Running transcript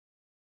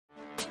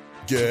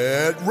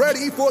Get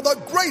ready for the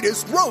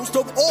greatest roast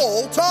of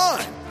all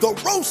time, the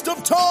Roast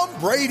of Tom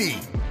Brady,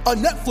 a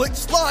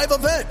Netflix live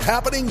event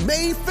happening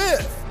May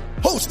 5th.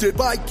 Hosted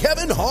by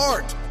Kevin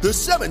Hart, the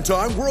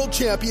 7-time world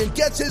champion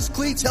gets his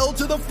cleats held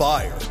to the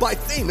fire by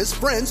famous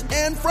friends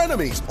and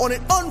frenemies on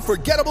an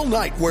unforgettable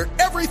night where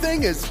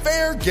everything is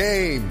fair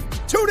game.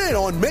 Tune in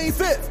on May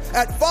 5th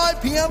at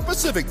 5 p.m.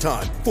 Pacific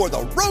time for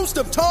the Roast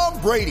of Tom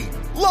Brady,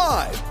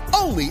 live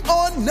only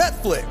on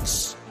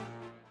Netflix.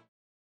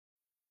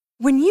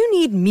 When you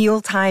need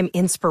mealtime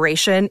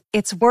inspiration,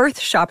 it's worth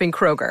shopping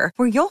Kroger,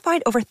 where you'll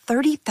find over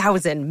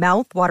 30,000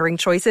 mouth-watering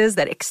choices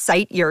that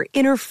excite your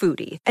inner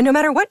foodie. And no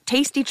matter what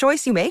tasty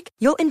choice you make,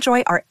 you'll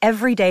enjoy our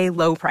everyday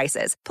low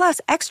prices, plus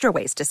extra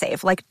ways to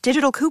save, like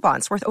digital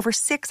coupons worth over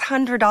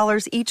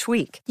 $600 each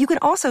week. You can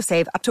also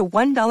save up to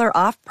 $1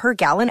 off per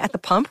gallon at the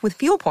pump with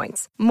fuel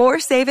points. More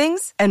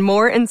savings and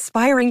more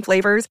inspiring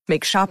flavors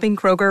make shopping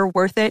Kroger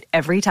worth it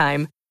every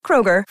time.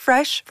 Kroger,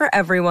 fresh for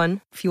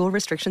everyone. Fuel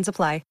restrictions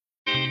apply.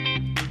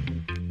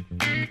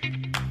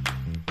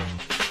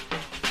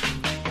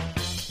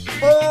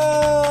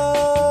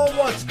 Oh,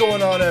 what's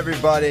going on,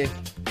 everybody?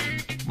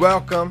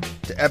 Welcome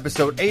to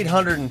episode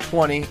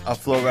 820 of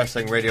Flow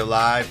Wrestling Radio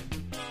Live.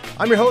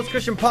 I'm your host,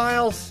 Christian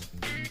Piles,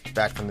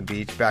 back from the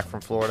beach, back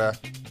from Florida.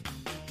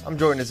 I'm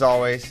joined, as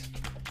always,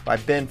 by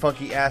Ben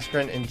Funky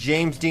Askren and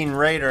James Dean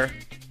Rader.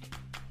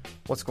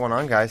 What's going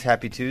on, guys?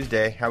 Happy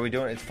Tuesday. How we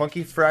doing? It's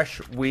Funky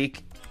Fresh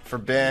Week for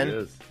Ben. It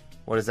is.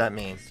 What does that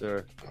mean?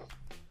 Sir.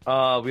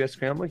 We had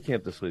scrambling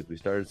camp this week. We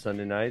started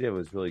Sunday night. It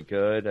was really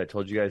good. I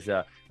told you guys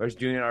I was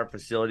doing it at our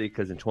facility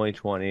because in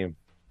 2020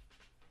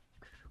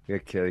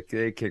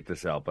 they kicked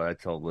us out. But I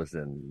told,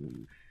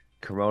 listen,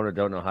 Corona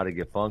don't know how to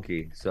get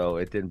funky, so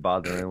it didn't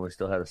bother them. We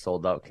still had a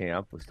sold out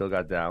camp. We still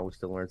got down. We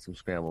still learned some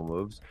scramble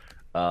moves.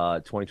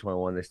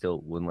 2021 they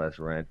still wouldn't let us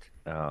rent.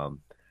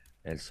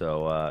 And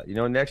so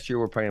next year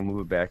we're probably gonna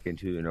move it back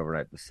into an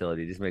overnight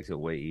facility. It just makes it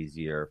way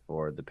easier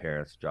for the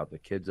parents to drop the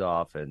kids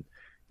off and.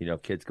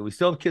 Kids. We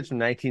still have kids from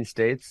 19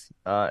 states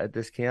at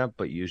this camp,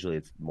 but usually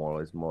it's more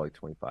like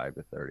 25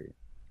 to 30.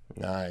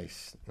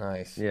 Nice.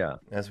 Yeah.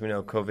 As we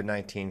know,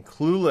 COVID-19,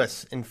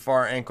 clueless in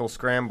far ankle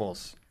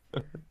scrambles.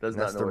 Does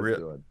not know what it's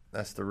doing.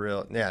 That's the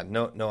real. Yeah,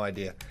 no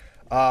idea.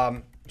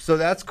 So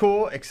that's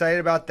cool. Excited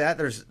about that.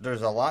 There's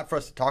a lot for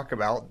us to talk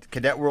about.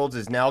 Cadet Worlds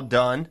is now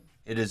done.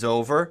 It is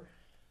over.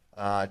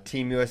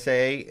 Team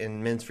USA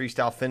in men's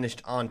freestyle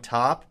finished on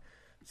top.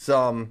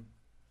 Some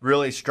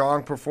really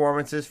strong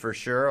performances for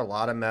sure. A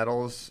lot of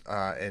medals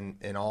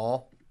in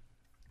all.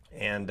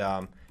 And,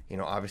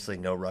 obviously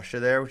no Russia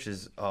there, which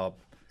is, a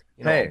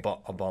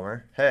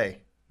bummer.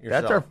 Hey,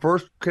 yourself. That's our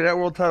first Cadet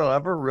World title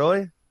ever?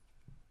 Really?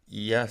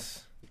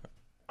 Yes.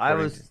 I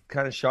was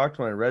kind of shocked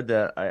when I read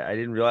that. I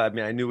didn't realize. I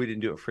mean, I knew we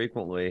didn't do it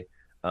frequently,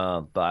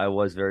 but I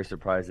was very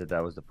surprised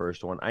that was the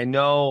first one. I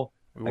know.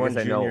 We won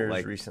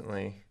juniors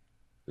recently.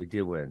 We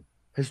did win.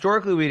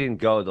 Historically, we didn't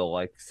go, though.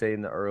 Like, say,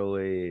 in the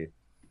early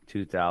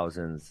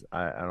 2000s,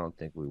 I don't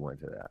think we went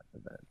to that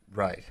event.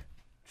 Right.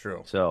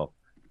 True. So,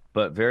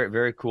 but very,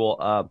 very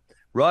cool.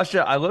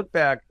 Russia, I look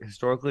back,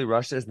 historically,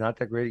 Russia is not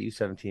that great at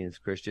U17s,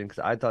 Christian, because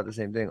I thought the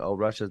same thing. Oh,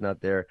 Russia's not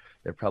there.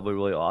 They're probably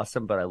really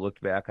awesome, but I looked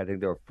back. I think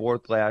they were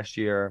fourth last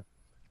year.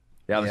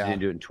 They obviously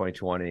didn't do it in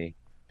 2020. I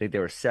think they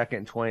were second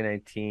in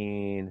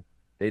 2019.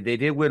 They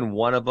did win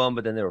one of them,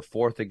 but then they were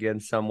fourth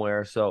again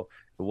somewhere. So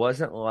it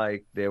wasn't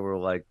like they were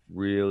like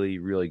really,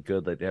 really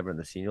good like they have in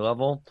the senior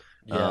level.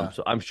 Yeah.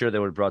 So I'm sure they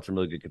would have brought some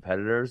really good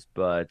competitors,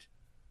 but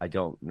I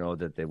don't know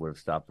that they would have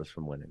stopped us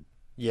from winning.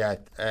 Yeah,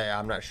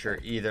 I'm not sure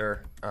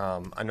either.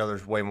 I know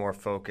there's way more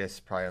focus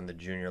probably on the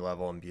junior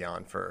level and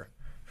beyond for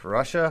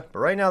Russia, but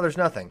right now there's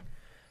nothing.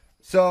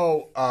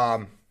 So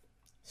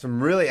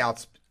some really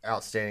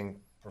outstanding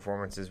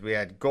performances. We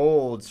had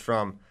golds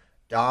from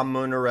Dom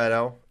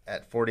Munaretto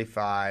at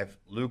 45,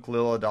 Luke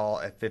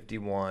Lilladal at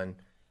 51,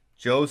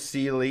 Joe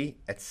Seeley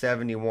at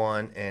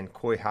 71, and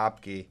Coy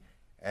Hopke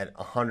at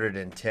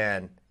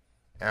 110.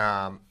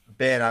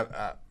 Ben,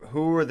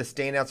 who were the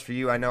standouts for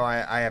you? I know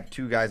I have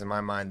two guys in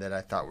my mind that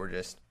I thought were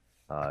just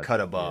a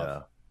cut above.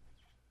 Yeah.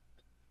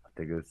 I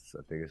think it's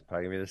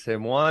probably gonna be the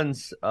same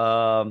ones.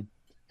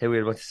 Hey, we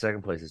had a bunch of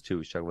second places too.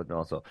 We should talk about them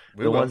also.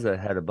 Ones that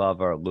had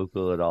above are Luke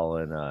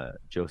Lilladal and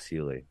Joe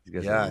Seeley.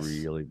 These guys are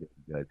really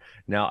good.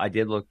 Now, I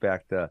did look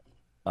back to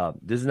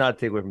this is not a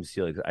take away from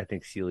Seeley because I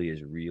think Seeley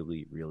is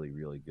really, really,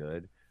 really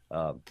good.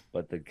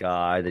 But the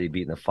guy that he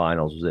beat in the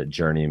finals was a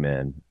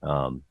journeyman.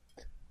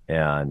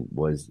 And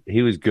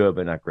he was good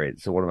but not great.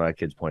 So one of my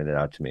kids pointed that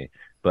out to me.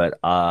 But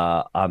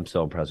I'm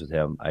so impressed with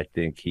him. I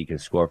think he can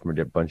score from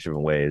a bunch of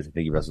different ways. I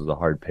think he wrestles a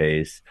hard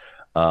pace.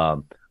 I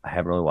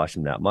haven't really watched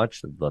him that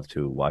much. I'd love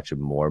to watch him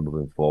more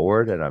moving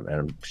forward. And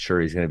I'm sure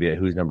he's going to be at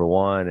Who's Number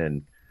One.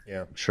 And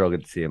I'm sure I'll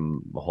get to see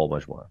him a whole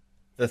bunch more.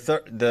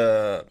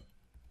 The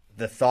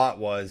thought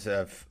was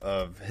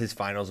of his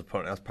finals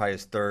opponent. That was probably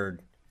his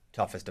third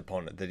toughest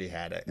opponent that he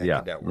had at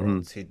Cadet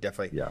Worlds. Mm-hmm. He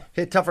definitely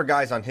hit tougher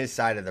guys on his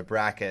side of the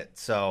bracket,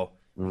 so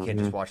you can't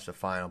just watch the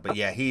final. But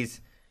yeah,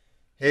 his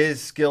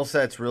skill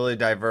set's really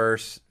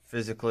diverse,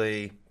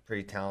 physically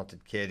pretty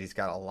talented kid. He's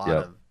got a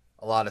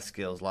lot of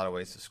skills, a lot of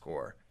ways to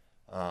score.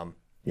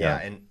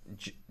 And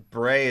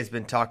Bray has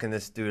been talking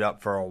this dude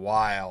up for a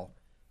while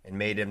and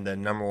made him the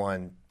number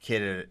one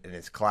kid in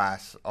his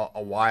class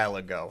a while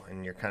ago.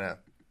 And you're kind of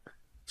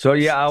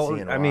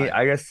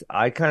I guess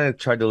I kind of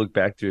tried to look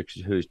back to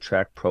his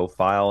track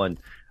profile, and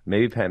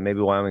maybe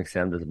Wyoming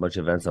Sam does a bunch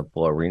of events on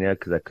Full Arena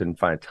because I couldn't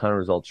find a ton of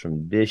results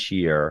from this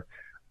year.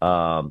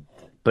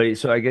 But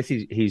so I guess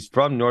he's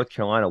from North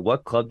Carolina.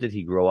 What club did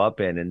he grow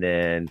up in? And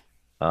then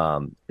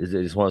is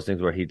it just one of those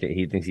things where he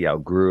thinks he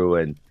outgrew,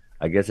 and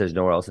I guess there's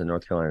nowhere else in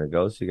North Carolina to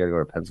go, so you got to go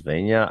to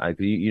Pennsylvania.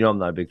 I'm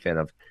not a big fan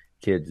of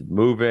kids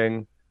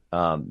moving.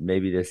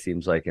 Maybe this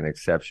seems like an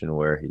exception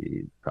where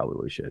he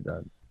probably should have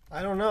done.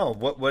 I don't know.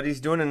 What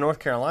he's doing in North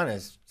Carolina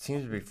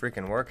seems to be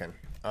freaking working.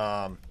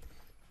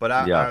 But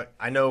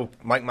I know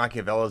Mike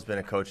Machiavello has been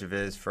a coach of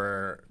his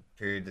for a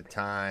period of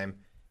time.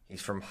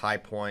 He's from High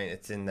Point.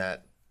 It's in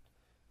that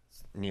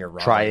near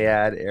Raleigh.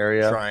 Triad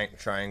area.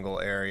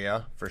 Triangle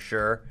area for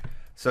sure.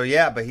 So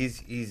yeah, but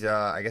he's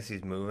I guess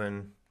he's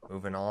moving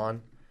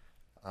on.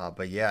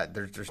 But yeah,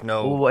 there's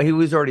no. Well, he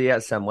was already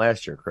at Sem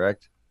last year,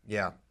 correct?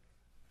 Yeah.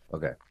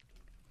 Okay.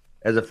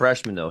 As a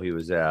freshman, though, he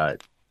was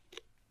at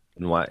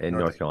in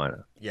North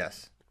Carolina.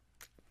 Yes.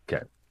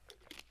 Okay.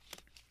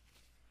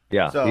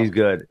 Yeah, so, he's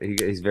good.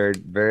 He's very,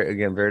 very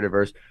very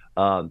diverse.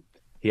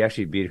 He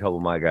actually beat a couple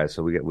of my guys,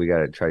 so we got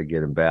to try to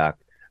get him back.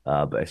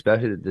 But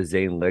especially the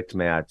Zane Licht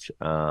match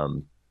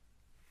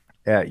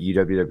at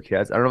UWW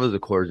Cats. I don't know if it was the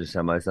quarters or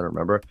semis. I don't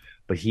remember.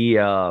 But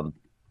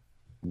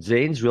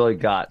Zane's really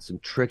got some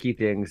tricky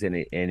things,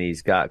 and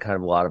he's got kind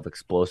of a lot of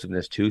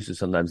explosiveness too. So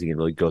sometimes he can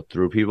really go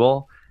through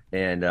people.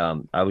 And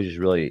I was just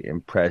really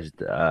impressed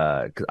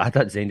because I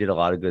thought Zane did a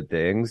lot of good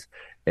things,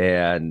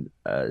 and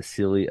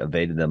Sealy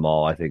evaded them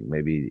all. I think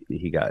maybe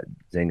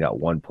Zane got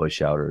one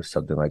push out or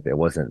something like that. It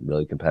wasn't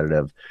really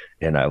competitive,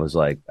 and I was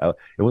like, it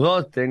was one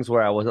of those things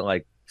where I wasn't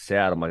like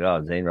sad. I'm like,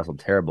 oh, Zane wrestled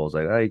terrible. I was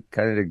like, oh, he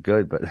kind of did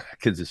good, but the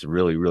kid's just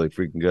really, really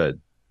freaking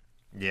good.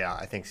 Yeah,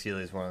 I think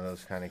Sealy's one of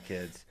those kind of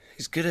kids.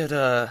 He's good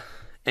at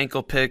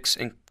ankle picks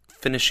and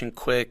finishing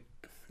quick,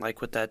 like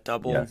with that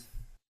double. Yes.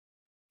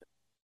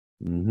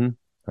 100%.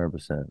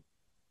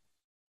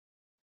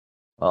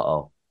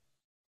 Uh-oh.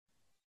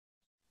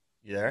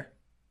 You there?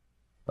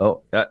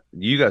 Oh,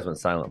 you guys went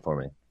silent for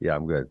me. Yeah,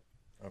 I'm good.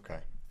 Okay.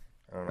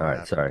 All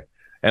right, sorry.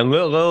 And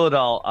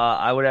Lillidahl,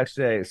 I would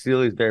actually say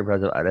Sealy's very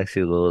impressive. I'd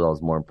actually say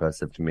Lillidahl's more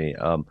impressive to me.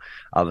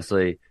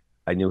 Obviously,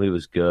 I knew he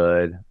was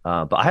good,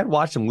 but I had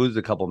watched him lose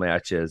a couple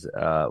matches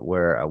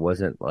where I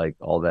wasn't like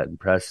all that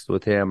impressed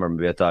with him, or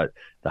maybe I thought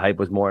the hype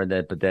was more in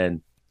that. But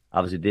then,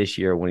 obviously, this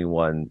year when he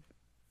won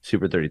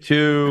Super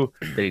 32,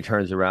 then he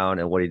turns around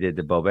and what he did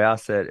to Bo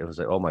Bassett, it was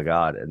like, oh my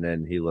God. And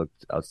then he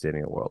looked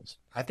outstanding at Worlds.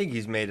 I think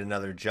he's made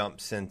another jump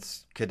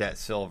since Cadet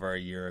Silver a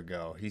year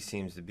ago. He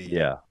seems to be,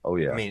 I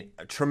mean,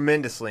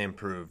 tremendously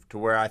improved to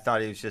where I thought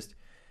he's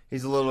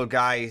a little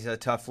guy, he's a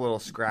tough little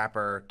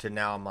scrapper, to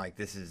now I'm like,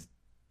 this is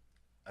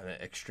an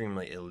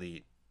extremely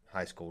elite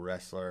high school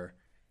wrestler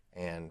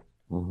and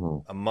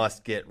a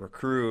must-get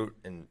recruit,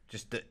 and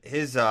just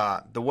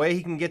the way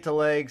he can get to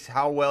legs,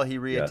 how well he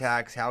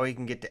reattacks, how he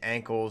can get to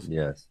ankles,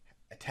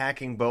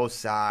 attacking both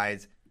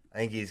sides. I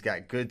think he's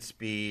got good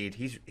speed.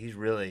 He's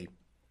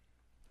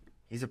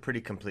a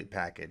pretty complete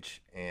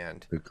package,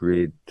 and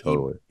agreed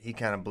totally. He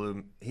kind of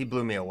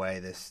blew me away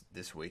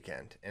this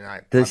weekend. And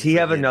does he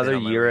have another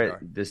year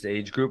at this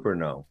age group or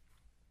no?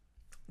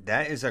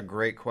 That is a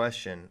great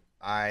question.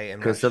 I am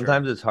because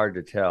sometimes it's hard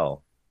to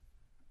tell.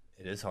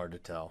 It is hard to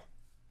tell.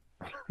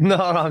 No,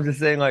 I'm just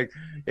saying, like,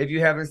 if you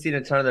haven't seen a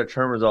ton of their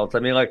term results, I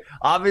mean, like,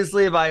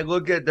 obviously, if I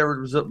look at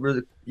their,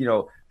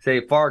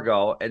 say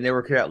Fargo, and they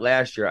were cadet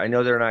last year, I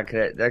know they're not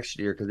cadet next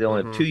year because they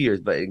only have 2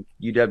 years, but in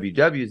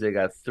UWWs, they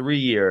got 3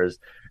 years,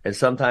 and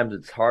sometimes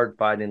it's hard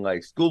finding,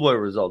 like, schoolboy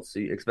results,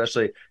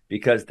 especially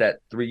because that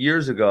 3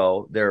 years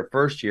ago, their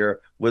first year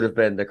would have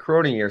been the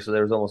Corona year, so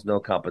there was almost no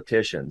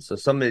competition. So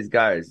some of these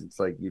guys, it's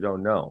like you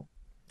don't know.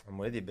 I'm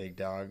with you, big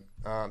dog.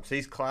 So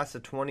he's class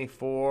of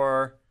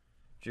 24.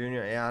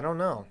 Junior, I don't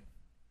know.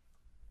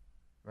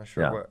 I'm not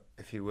sure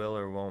if he will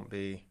or won't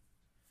be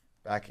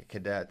back at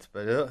cadets,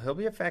 but he'll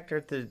be a factor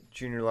at the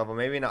junior level.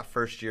 Maybe not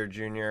first year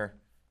junior.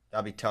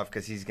 That'll be tough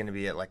because he's going to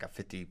be at like a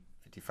 50,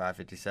 55,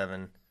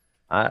 57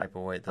 type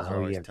of weight. Those are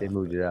always tough. They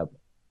moved it up.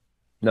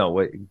 No,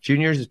 wait,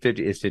 juniors is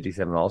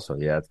 57 also.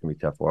 Yeah, it's going to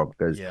be tough for him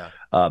because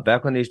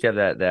back when they used to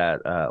have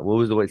that what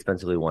was the weight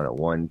Spencer Lee won at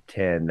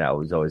 110? That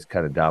was always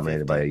kind of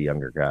dominated 50. by a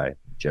younger guy,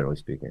 generally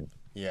speaking.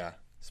 Yeah,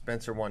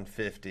 Spencer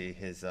 150.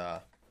 His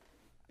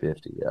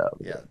 50,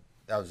 yeah,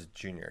 that was a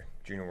junior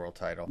world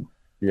title.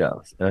 Yeah,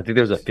 and I think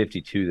there was a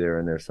 52 there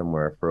in there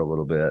somewhere for a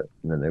little bit,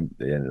 and then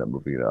they ended up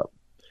moving it up.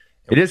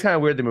 It is kind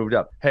of weird they moved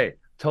up. Hey,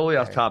 totally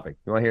off topic.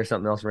 You want to hear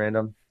something else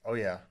random? Oh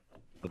yeah,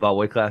 about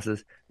weight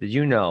classes. Did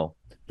you know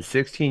the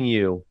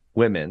 16U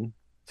women,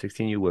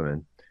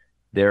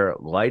 their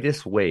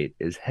lightest weight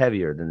is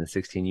heavier than the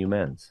 16U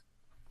men's?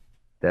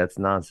 That's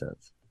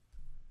nonsense.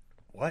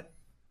 What?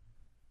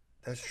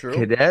 That's true.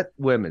 Cadet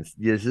women,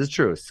 this is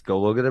true.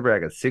 Go look at the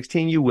bracket.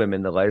 16U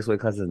women, the lightest weight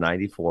class is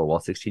 94, while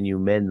 16U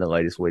men, the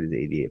lightest weight is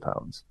 88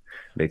 pounds.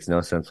 Makes no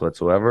sense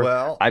whatsoever.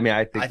 Well, I mean,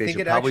 I think they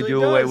should probably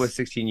do away with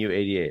 16U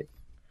 88.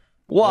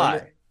 Why?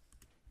 Women,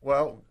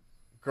 well,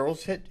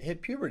 girls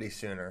hit puberty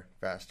sooner,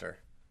 faster.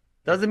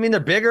 Doesn't mean they're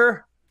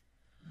bigger.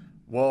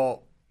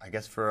 Well, I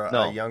guess for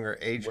a younger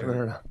age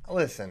group.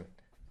 Listen,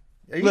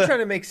 are you trying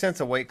to make sense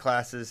of weight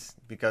classes?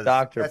 Because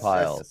Dr.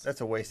 Piles.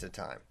 That's a waste of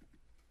time.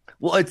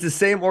 Well, it's the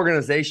same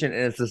organization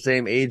and it's the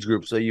same age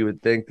group, so you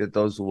would think that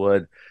those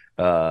would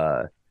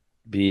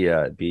be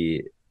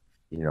the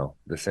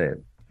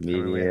same.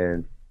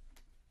 Median.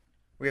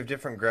 We have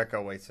different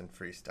Greco weights in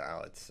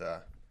freestyle. It's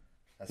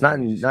that's not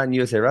in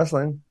USA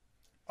Wrestling.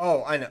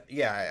 Oh, I know.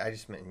 Yeah, I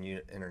just meant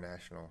in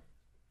international.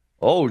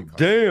 Oh,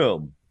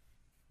 damn.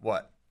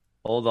 What?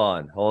 Hold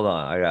on.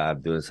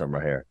 I'm doing something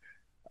right here.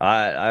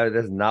 I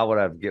this is not what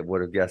I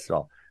would have guessed at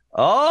all.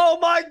 Oh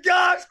my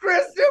gosh,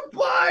 Christian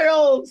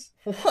Piles!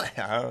 What?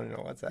 I don't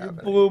know what's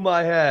happening. Blew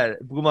my head.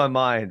 Blew my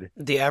mind.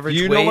 The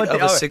average weight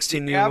of a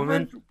 16-year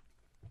woman?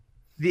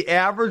 The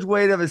average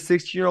weight of a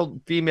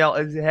 16-year-old female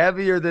is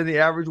heavier than the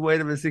average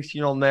weight of a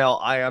 16-year-old male.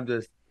 I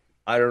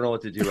don't know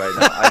what to do right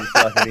now.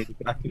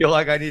 I feel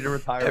like I need to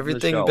retire.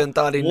 Everything from the show. Ben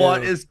thought he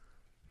knew.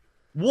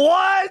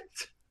 What?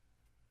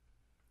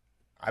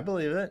 I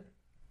believe it.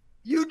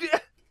 You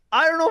did.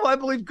 I don't know if I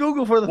believe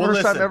Google for the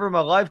first time ever in my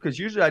life, because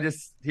usually I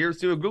just see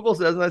what Google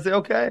says and I say,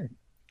 okay.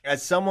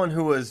 As someone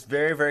who was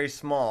very, very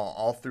small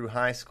all through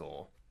high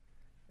school,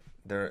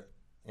 I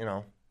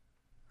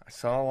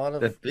saw a lot of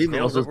the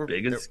females was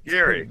big and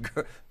scary.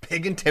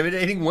 Big,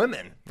 intimidating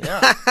women.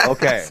 Yeah.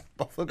 Okay.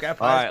 All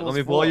right, let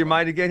me blow your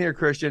mind again here,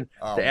 Christian.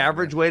 The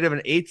average weight of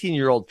an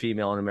 18-year-old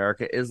female in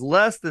America is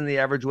less than the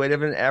average weight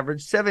of an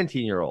average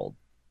 17-year-old.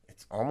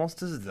 It's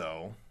almost as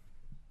though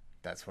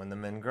that's when the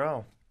men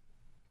grow.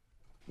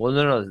 Well,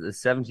 no. The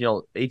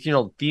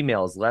 18-year-old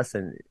female is less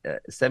than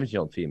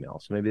 17-year-old female.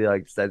 So maybe they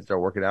decide to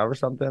start working out or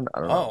something. I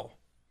don't know. Oh,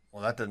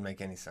 well, that doesn't make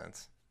any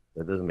sense.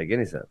 That doesn't make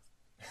any sense.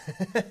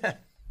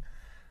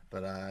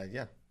 But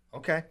yeah,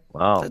 okay.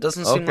 Wow, that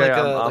doesn't seem like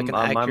an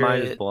accurate. My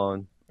mind is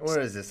blown. What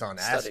is this on?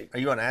 Are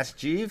you on Ask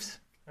Jeeves?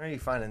 Where are you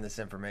finding this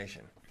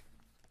information?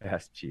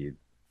 Ask Jeeves.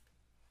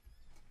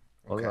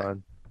 Okay. Hold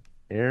on.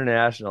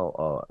 International.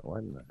 Oh, what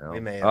in the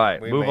hell? All right,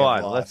 move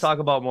on. Let's talk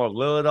about more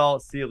Lilidal,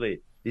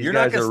 Sealy. These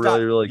guys are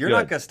really good. You're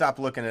not going to stop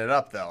looking it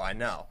up, though. I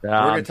know.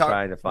 I'm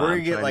trying to find. We're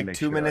going to get like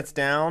 2 minutes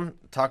down,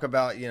 talk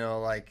about,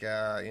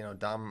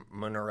 Dom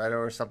Monaretto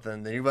or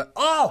something. Then you're like,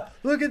 oh,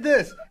 look at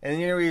this. And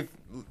we're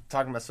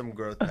talking about some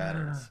growth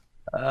patterns.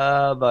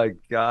 Oh, my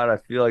God. I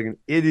feel like an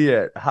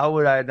idiot. How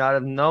would I not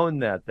have known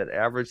that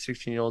average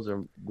 16-year-olds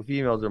or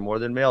females are more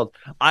than males?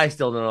 I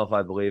still don't know if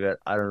I believe it.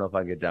 I don't know if I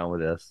can get down with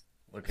this.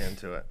 Look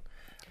into it.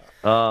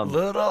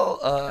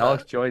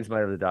 Alex Jones might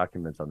have the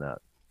documents on that.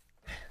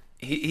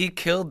 He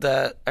killed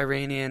that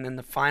Iranian in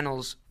the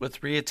finals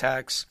with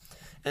reattacks.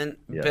 And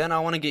Ben, I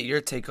want to get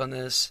your take on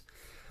this.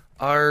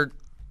 Are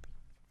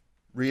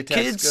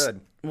reattacks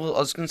good? Well, I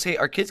was going to say,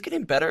 are kids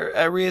getting better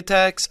at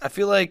reattacks? I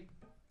feel like,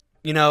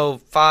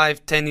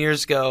 5-10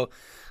 years ago,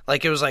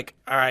 like it was like,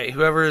 all right,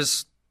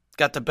 whoever's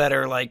got the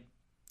better like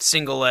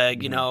single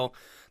leg,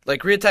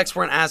 like reattacks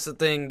weren't as the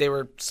thing. They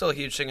were still a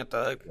huge thing at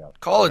the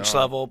college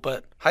level,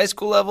 but high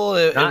school level,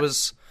 it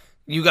was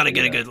you got to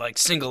get a good like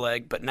single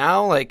leg. But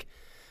now, like,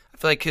 I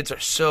feel like kids are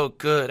so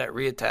good at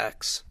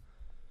reattacks.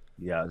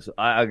 Yeah, so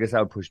I guess I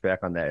would push back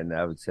on that, and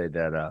I would say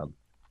that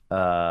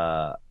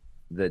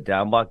the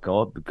down block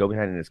go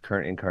behind in its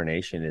current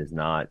incarnation is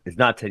not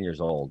 10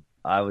 years old.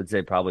 I would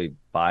say probably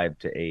 5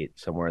 to 8,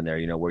 somewhere in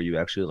there. Where you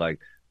actually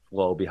like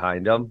flow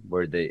behind them,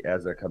 where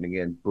as they're coming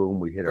in, boom,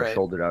 we hit our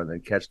shoulder down and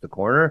then catch the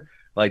corner.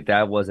 Like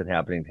that wasn't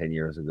happening 10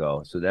 years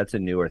ago. So that's a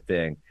newer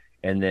thing.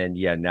 And then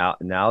now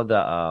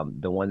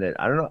the one that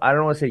I don't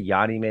want to say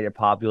Yanni made it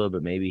popular,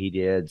 but maybe he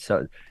did.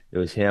 So it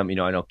was him.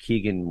 I know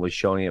Keegan was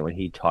showing it when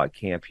he taught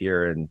camp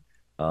here in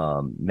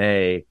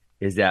May.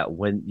 Is that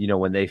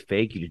when they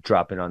fake, you just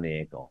drop in on the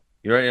ankle.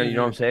 You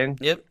know what I'm saying?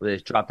 Yep. Where they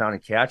just drop down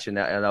and catch, and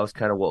that was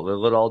kind of what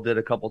Lilidal did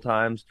a couple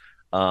times.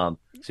 So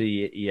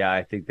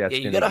I think that's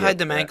you gotta hide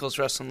them ankles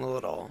wrestling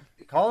Lilidal.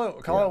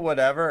 Call it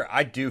whatever.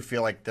 I do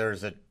feel like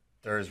there's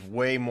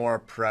way more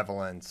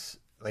prevalence.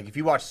 Like if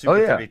you watch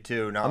Super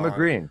 32, now I'm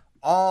agreeing.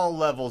 All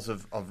levels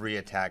of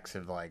reattacks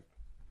have like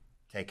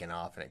taken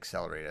off and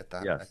accelerated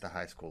at the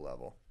high school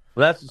level.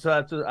 Well, that's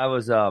what I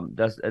was.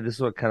 This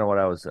is what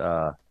I was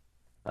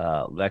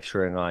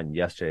lecturing on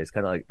yesterday. It's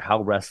kind of like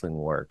how wrestling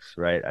works,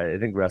 right? I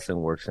think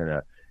wrestling works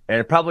and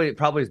it probably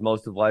is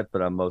most of life,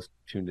 but I'm most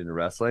tuned into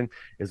wrestling.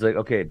 It's like,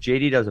 okay, if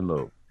JD doesn't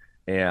move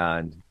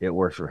and it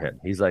works for him,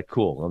 he's like,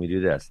 cool, let me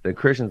do this. Then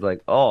Christian's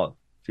like, oh,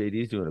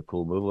 JD's doing a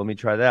cool move, let me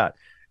try that.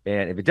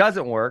 And if it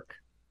doesn't work,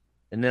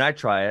 and then I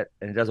try it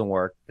and it doesn't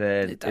work,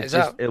 then it dies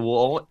out.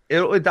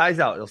 It dies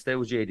out. It'll stay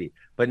with JD.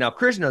 But now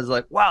Christian is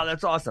like, wow,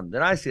 that's awesome.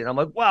 Then I see it and I'm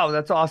like, wow,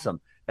 that's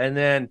awesome. And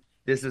then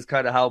this is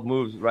kind of how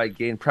moves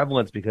gain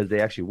prevalence because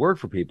they actually work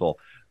for people.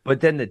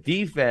 But then the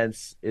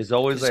defense is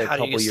always like a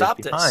couple years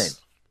behind.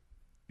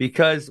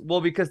 Because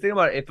think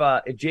about it.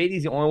 If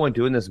JD's the only one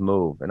doing this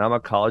move, and I'm a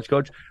college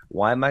coach,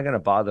 why am I going to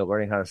bother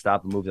learning how to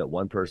stop a move that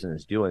one person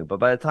is doing? But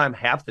by the time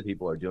half the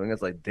people are doing it,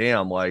 it's like,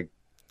 damn, like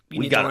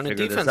we got to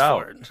figure this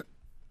out.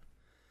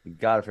 You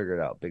got to figure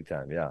it out big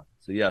time. Yeah.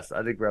 So yes,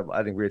 I think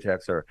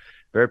reattacks are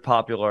very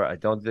popular. I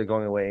don't think they're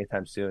going away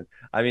anytime soon.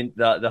 I mean,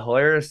 the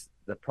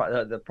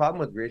problem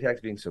with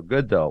reattacks being so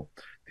good, though,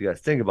 if you guys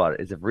think about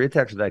it, is if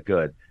reattacks are that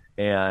good,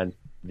 and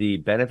the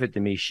benefit to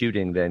me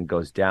shooting then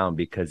goes down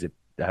because if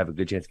I have a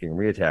good chance of getting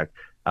reattacked,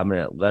 I'm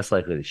less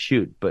likely to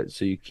shoot. But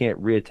so you can't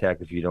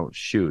reattack if you don't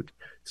shoot.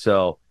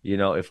 So,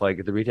 if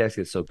the reattacks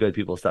get so good,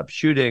 people stop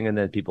shooting, and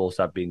then people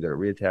stop being good at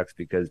reattacks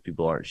because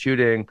people aren't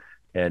shooting,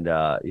 and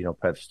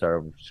probably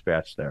start from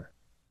scratch there.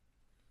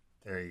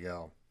 There you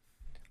go.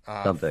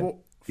 Something.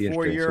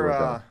 For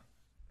your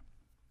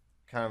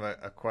kind of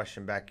a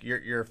question back,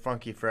 your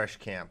Funky Fresh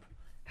camp.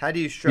 How do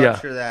you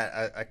structure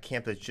that a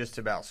camp that's just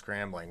about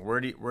scrambling?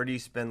 Where do you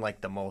spend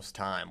the most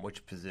time?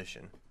 Which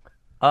position?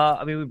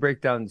 We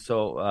break down.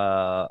 So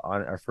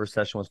on our first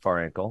session was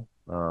far ankle,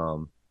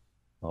 a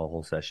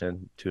whole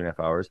session, 2.5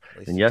 hours.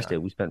 And yesterday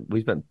we spent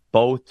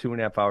both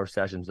 2.5 hour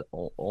sessions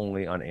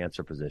only on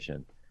answer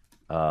position.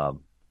 I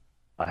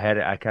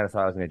kind of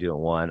thought I was going to do it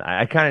one.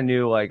 I kind of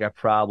knew I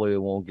probably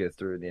won't get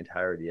through the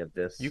entirety of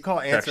this. You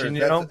call answer?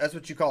 That's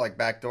what you call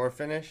backdoor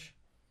finish.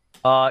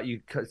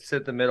 You sit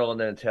in the middle and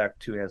then attack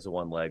two hands to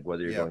one leg,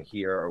 whether you're going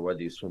here or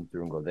whether you swim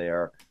through and go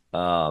there.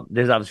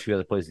 There's obviously a few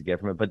other places to get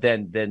from it, but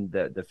then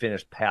the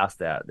finish past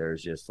that,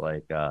 there's just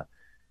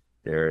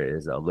there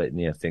is a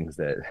litany of things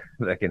that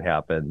can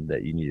happen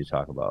that you need to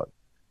talk about.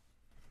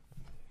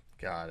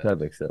 Got it. That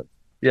makes sense.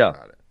 Yeah.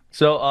 Got it.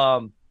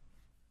 So,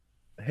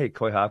 hey,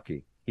 Coy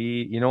Hopke.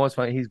 He, what's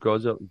funny? He grew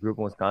up in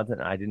Wisconsin.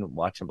 And I didn't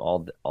watch him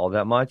all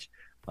that much.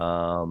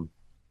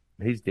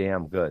 He's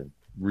damn good,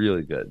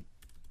 really good.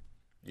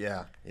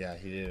 Yeah,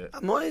 he did it.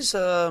 I'm always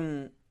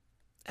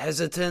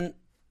hesitant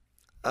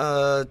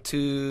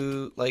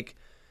to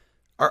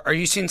Are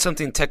you seeing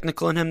something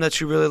technical in him that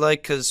you really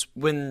like? Because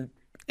when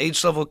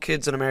age level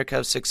kids in America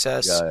have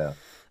success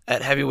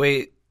at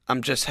heavyweight,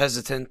 I'm just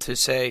hesitant to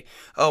say,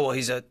 oh well,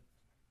 he's a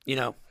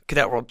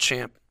cadet world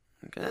champ.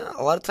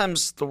 A lot of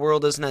times the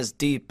world isn't as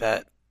deep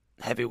at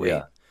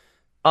heavyweight.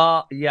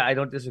 I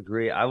don't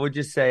disagree. I would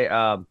just say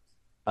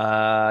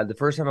the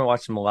first time I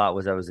watched him a lot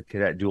was I was a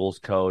cadet duels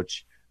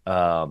coach.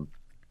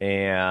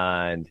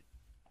 And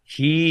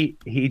he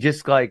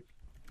just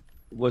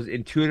was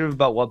intuitive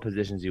about what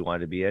positions he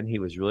wanted to be in. He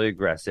was really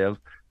aggressive.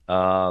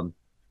 And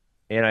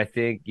I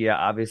think,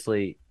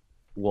 obviously,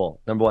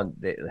 number one,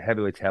 the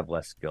heavyweights have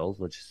less skills.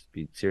 Let's just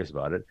be serious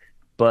about it.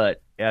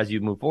 But as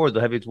you move forward, the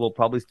heavyweights will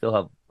probably still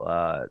have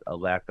a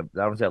lack of,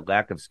 I don't say a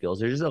lack of skills.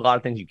 There's just a lot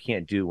of things you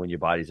can't do when your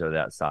bodies are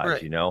that size,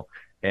 right.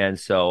 And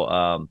so,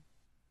 I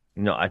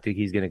think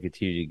he's going to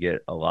continue to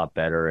get a lot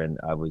better. And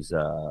I was,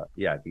 I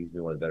think he's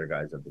been one of the better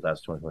guys of the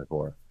last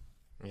 2024.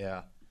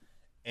 Yeah.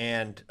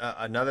 And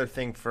another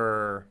thing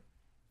for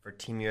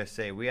Team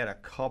USA, we had a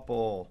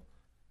couple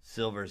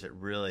silvers that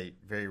really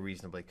very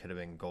reasonably could have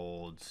been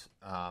golds.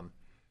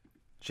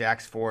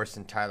 Jax Forrest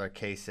and Tyler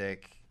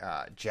Kasich.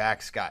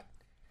 Jax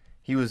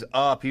he was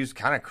up. He was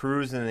kind of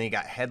cruising, and then he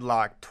got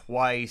headlocked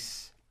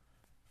twice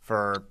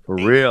for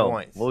 8 real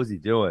points. What was he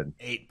doing?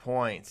 8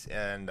 points,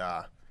 and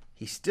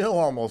he's still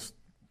I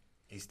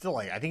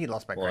think he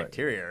lost by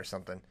criteria or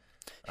something.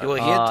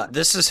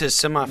 This is his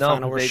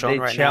semifinal we're showing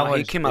right now.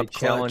 He came up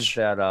clutch.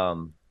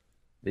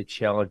 They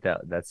challenged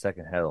that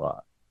second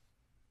headlock.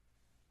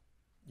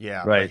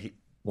 Yeah. Right.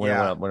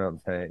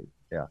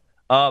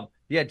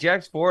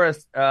 Jax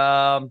Forrest.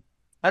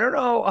 I don't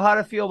know how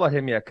to feel about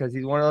him yet because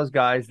he's one of those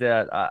guys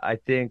that I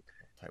think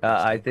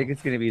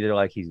it's going to be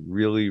either he's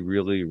really,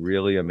 really,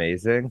 really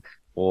amazing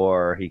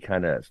or he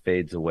kind of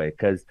fades away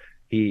because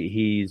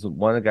he's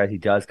one of the guys. He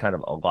does kind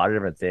of a lot of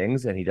different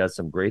things and he does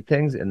some great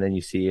things, and then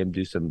you see him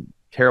do some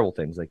terrible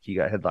things. Like he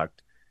got headlocked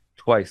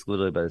twice,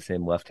 literally by the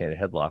same left-handed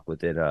headlock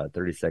within a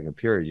 30-second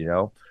period.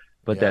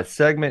 But that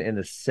segment in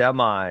the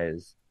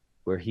semis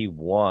where he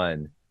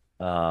won,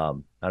 I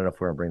don't know if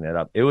we're gonna bring that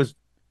up. It was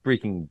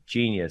freaking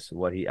genius.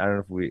 He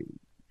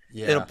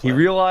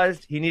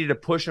realized he needed to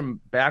push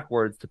him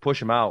backwards to push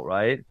him out,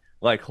 right?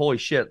 Holy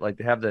shit! To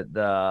have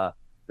the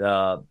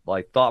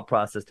thought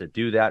process to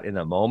do that in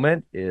the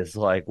moment is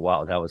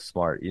wow, that was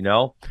smart,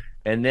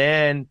 And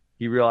then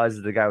he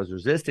realized the guy was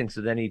resisting,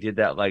 so then he did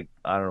that I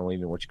don't know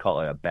even what you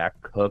call it, a back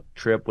hook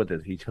trip with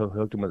it. He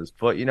hooked him with his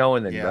foot,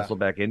 and then wrestled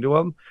back into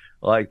him.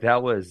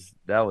 That was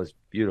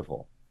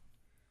beautiful.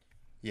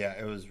 Yeah,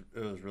 it was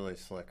really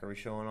slick. Are we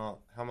showing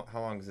all? How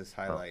long is this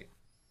highlight?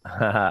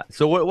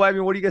 So what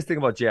do you guys think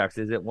about Jax?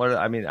 Is it what?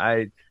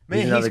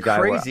 He's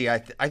crazy. I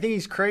think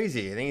he's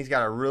crazy. I think he's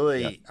got to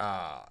really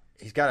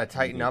he's got to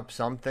tighten up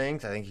some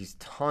things. I think he's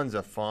tons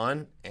of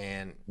fun,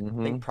 and I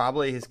think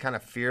probably his kind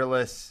of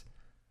fearless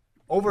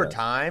over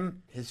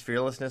time. His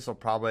fearlessness will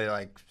probably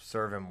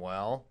serve him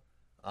well.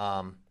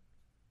 I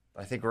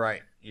think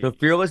right. The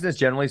fearlessness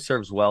generally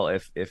serves well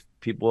if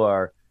people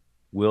are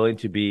willing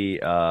to be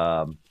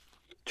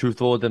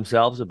truthful with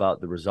themselves about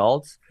the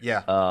results.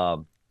 Yeah.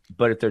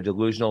 But if they're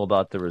delusional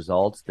about the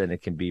results, then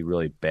it can be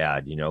really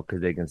bad,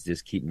 because they can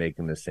just keep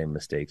making the same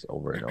mistakes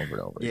over and over and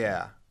over.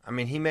 Yeah. I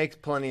mean, he makes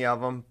plenty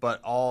of them,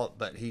 but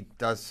he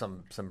does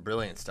some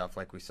brilliant stuff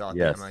like we saw at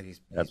Yes, the end.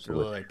 He's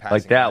absolutely. really passing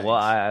Like that. legs. Well,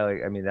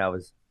 I mean,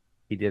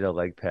 he did a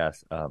leg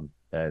pass.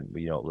 And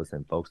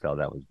listen, folk style,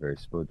 that was very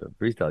smooth. But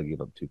freestyle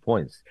gave up 2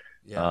 points.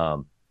 Yeah.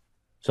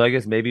 So I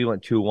guess maybe he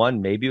went 2-1.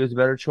 Maybe it was a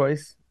better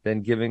choice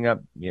than giving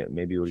up.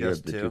 Maybe we would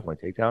give the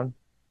 2-point takedown.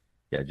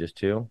 Yeah, just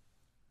 2.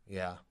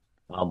 Yeah.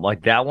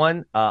 Like that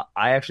one, I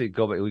actually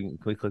go back. Can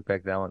we click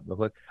back that one real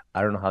quick?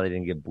 I don't know how they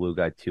didn't give Blue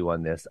Guy 2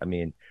 on this. I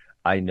mean,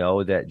 I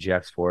know that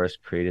Jax Forrest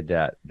created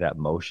that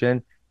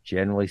motion.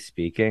 Generally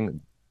speaking,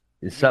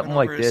 it's something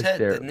like this.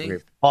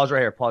 Pause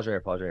right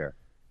here.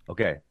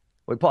 Okay,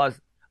 wait, pause.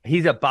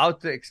 He's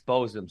about to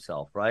expose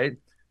himself, right?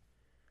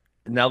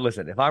 Now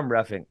listen, if I'm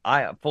reffing,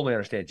 I fully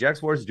understand.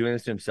 Jax Forrest is doing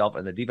this to himself,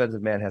 and the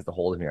defensive man has to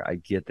hold him here. I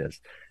get this.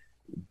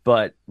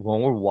 But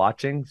when we're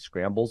watching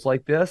scrambles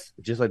like this,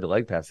 just like the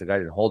leg pass, the guy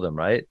didn't hold him,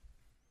 right?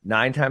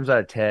 9 times out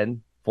of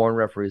 10, foreign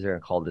referees are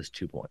going to call this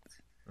 2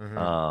 points.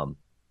 Mm-hmm.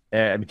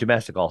 And I mean,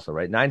 domestic also,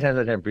 right? 9 times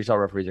out of 10,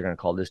 freestyle referees are going to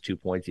call this 2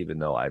 points, even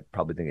though I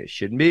probably think it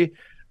shouldn't be.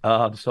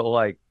 So,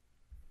 like,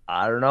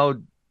 I don't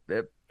know.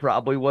 It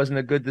probably wasn't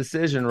a good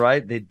decision,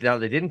 right? They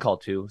didn't call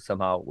 2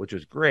 somehow, which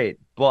was great,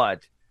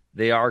 but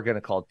they are going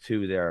to call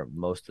 2 there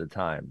most of the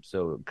time.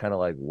 So, kind of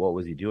like, what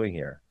was he doing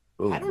here?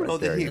 Ooh, I don't know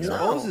that he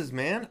exposes,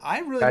 man. I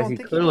really Guys, don't he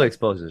think clearly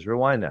exposes.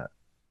 Rewind that.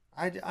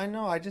 I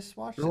know. I just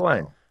watched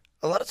Rewind. it.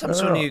 A lot of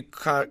times when you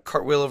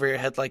cartwheel over your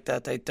head like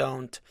that, they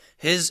don't.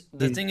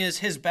 The thing is,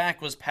 his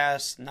back was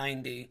past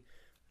 90.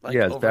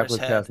 Yeah, his back was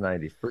past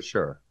 90 for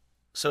sure.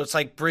 So it's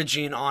like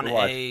bridging on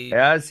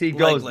as he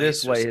goes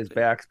this way, his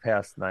back's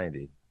past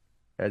 90.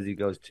 As he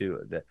goes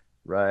to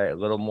right, a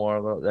little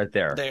more, right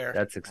there.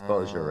 That's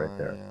exposure right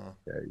there. Yeah.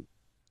 Okay.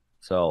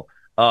 So,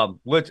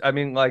 which I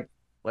mean, like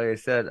I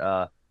said,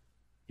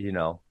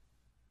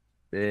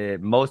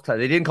 most times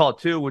they didn't call it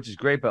 2, which is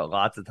great, but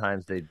lots of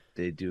times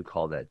they do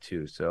call that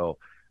 2. So,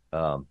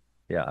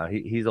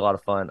 he's a lot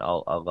of fun.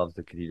 I'll love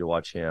to continue to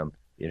watch him.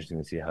 Interesting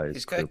to see how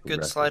he's got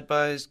good slide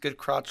bys, good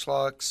crotch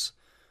locks,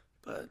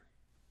 but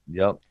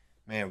yep.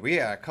 Man, we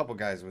had a couple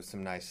guys with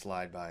some nice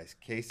slide bys.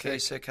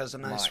 Kasich has a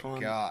nice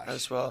one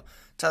as well.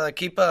 Tyler,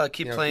 keep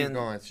playing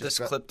this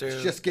clip through.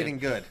 It's just getting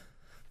good.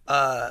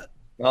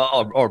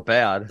 Or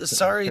bad.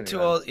 Sorry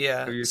to all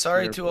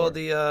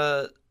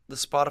the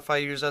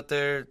Spotify users out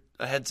there.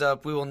 A heads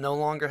up, we will no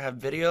longer have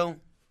video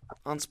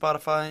on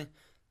Spotify,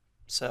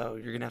 so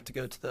you're gonna have to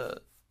go to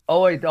the.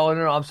 Oh wait! Oh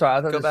no! I'm sorry.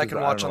 I thought go back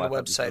and watch on the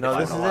website. No,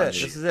 this is it.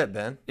 This is it,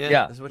 Ben.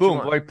 Yeah.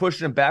 Boom! Like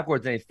pushing him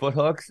backwards and he foot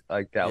hooks.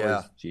 Like that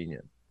was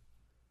genius.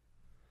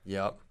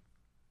 Yep.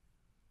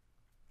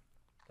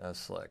 That was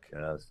slick. Yeah,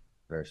 that was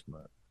very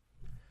smart.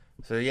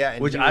 So yeah,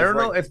 which I don't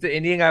know if the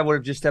Indian guy would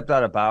have just stepped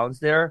out of bounds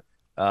there.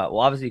 Well,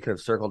 obviously he could have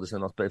circled this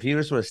else, but if he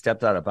just would have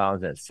stepped out of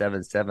bounds at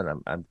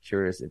 7-7, I'm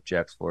curious if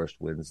Jax Forrest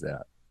wins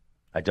that.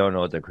 I don't know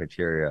what the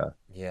criteria.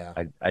 Yeah,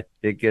 I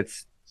think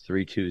it's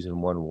 3 2s and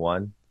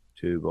 1-1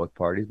 to both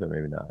parties, but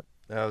maybe not.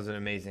 That was an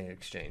amazing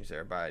exchange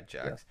there by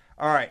Jax.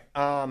 Yeah. All right,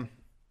 man,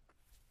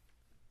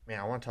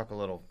 I want to talk a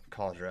little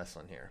college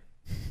wrestling here.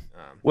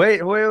 Wait.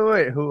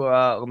 Who?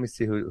 Let me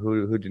see.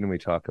 Who didn't we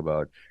talk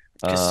about?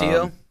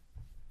 Castillo.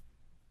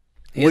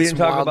 We didn't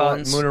talk about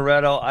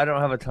Munaredo. I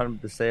don't have a ton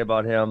to say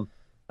about him.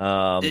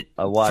 I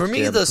watched for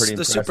me, him,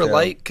 the super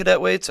light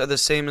cadet weights are the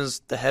same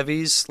as the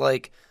heavies.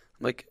 Like,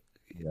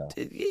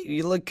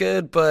 you look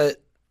good,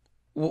 but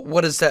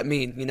what does that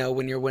mean?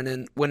 When you're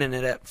winning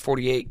it at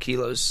 48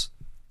 kilos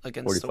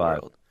against 45. The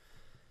world.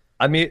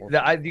 I mean,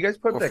 you guys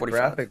put up that 45.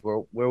 Graphic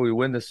where we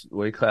win this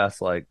weight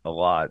class like a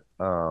lot.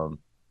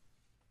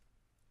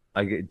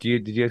 Did you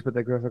guys put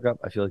that graphic up?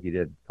 I feel like you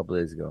did a couple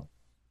of days ago.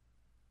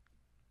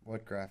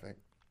 What graphic?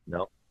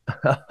 No.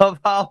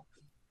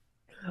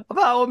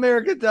 about how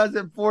America does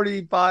at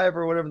 45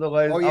 or whatever the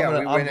latest. Oh yeah,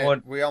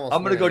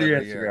 I'm gonna go to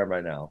your Instagram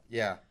right now.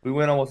 Yeah, we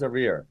win almost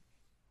every year.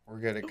 We're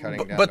good at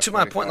cutting down. But to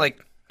my point,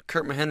 like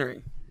Kurt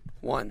McHenry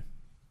won.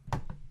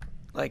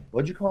 Like,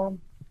 what'd you call him?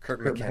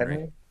 Kurt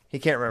McHenry. He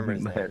can't remember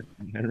his name.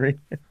 Henry.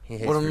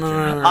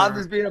 I'm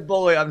just being a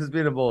bully.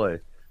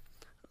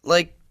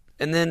 Like,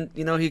 and then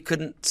he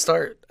couldn't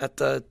start at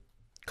the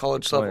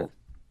college level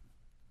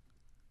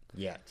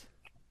yet.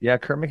 Yeah,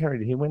 Kurt McHenry,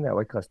 did he win that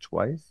weight class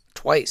twice?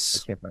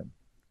 Twice. I can't find.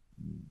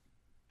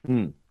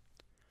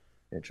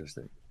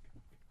 Interesting.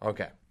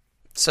 Okay.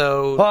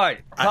 So I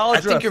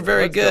think you're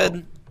very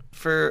good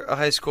for a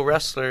high school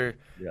wrestler,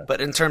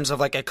 but in terms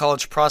of like a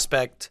college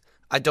prospect,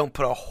 I don't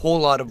put a whole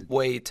lot of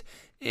weight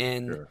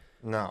in. Sure.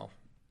 No.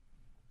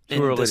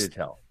 Too early to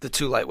tell. The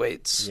 2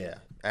 lightweights. Yeah,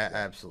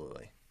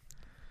 absolutely.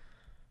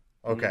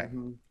 Okay.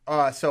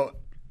 So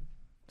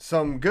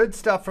some good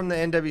stuff from the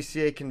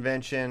NWCA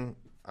convention.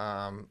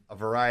 A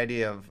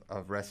variety of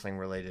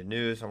wrestling-related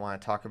news I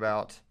want to talk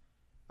about.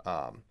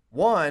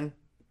 One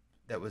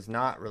that was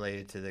not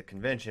related to the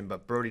convention,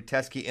 but Brody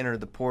Teske entered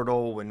the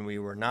portal when we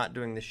were not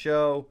doing the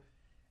show,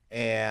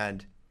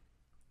 and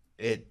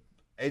it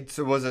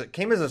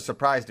came as a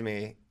surprise to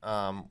me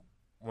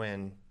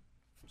when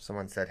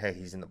someone said, hey,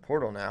 he's in the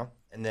portal now.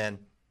 And then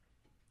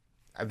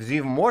I was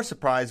even more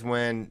surprised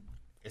when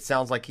it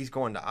sounds like he's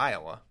going to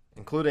Iowa,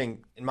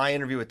 including in my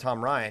interview with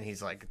Tom Ryan.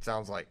 He's like, it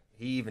sounds like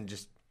he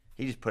just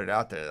put it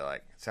out there.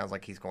 Like, it sounds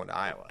like he's going to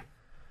Iowa.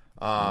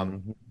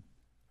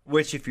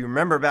 Which, if you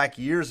remember back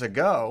years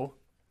ago,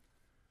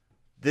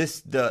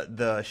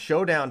 the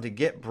showdown to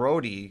get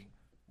Brody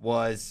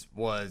was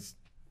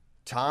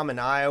Tom in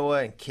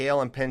Iowa and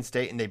Cale in Penn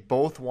State, and they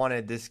both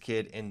wanted this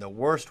kid in the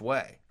worst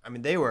way. I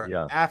mean, they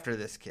were after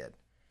this kid,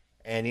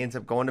 and he ends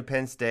up going to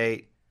Penn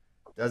State,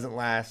 doesn't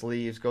last,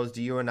 leaves, goes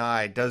to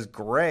UNI, does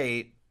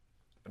great,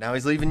 but now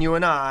he's leaving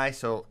UNI,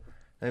 so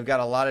they've got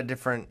a lot of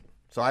different.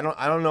 So I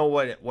don't know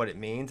what it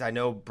means. I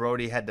know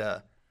Brody had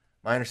to.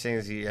 My understanding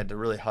is he had to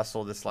really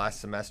hustle this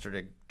last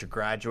semester to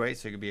graduate,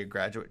 so he could be a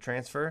graduate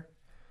transfer,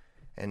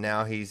 and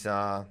now he's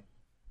who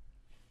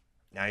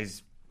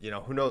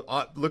knows,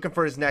 looking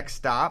for his next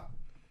stop.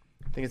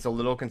 I think it's a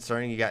little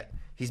concerning.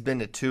 He's been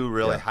to two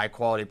really high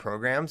quality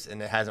programs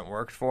and it hasn't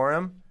worked for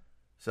him.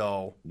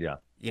 So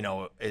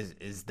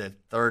is the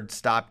third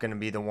stop going to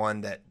be the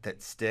one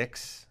that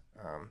sticks?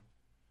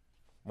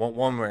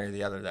 One way or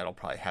the other, that'll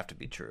probably have to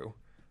be true.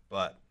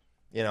 But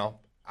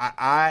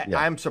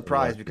I'm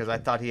surprised because I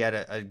thought he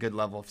had a good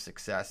level of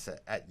success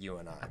at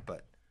UNI,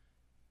 but.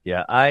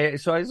 Yeah, I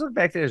just look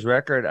back at his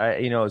record.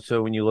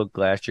 So when you look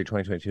last year,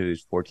 2022, he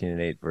was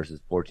 14-8 versus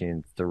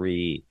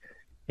 14-3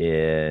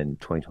 in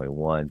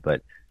 2021.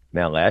 But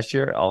man, last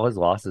year all his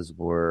losses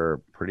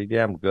were pretty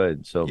damn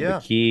good. So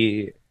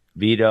McKee,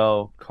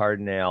 Vito,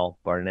 Cardinale,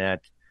 Barnett,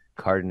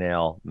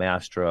 Cardinale,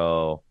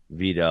 Mastro,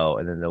 Vito,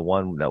 and then the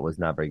one that was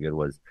not very good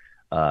was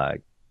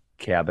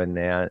Cabin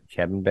Band,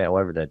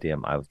 whatever that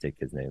damn Iowa State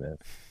kid's name is.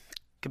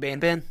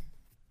 Cabanban?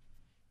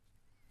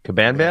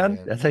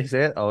 Cabanban? That's how you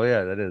say it? Oh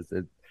yeah, that is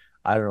it.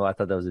 I don't know. I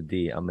thought that was a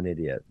D. I'm an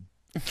idiot.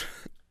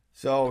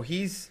 So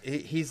he's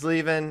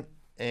leaving,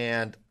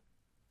 and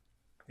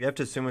you have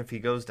to assume if he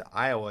goes to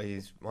Iowa, he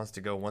wants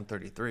to go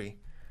 133.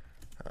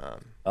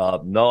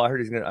 No, I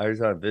heard he's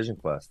on a Vision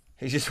Quest.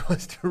 He just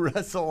wants to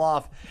wrestle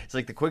off. It's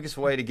like the quickest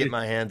way to get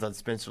my hands on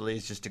Spencer Lee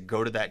is just to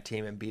go to that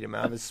team and beat him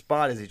out of his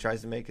spot as he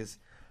tries to make his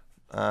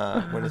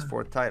win his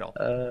fourth title.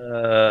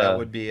 That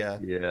would be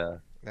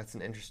that's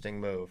an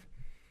interesting move.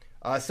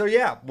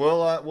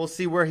 We'll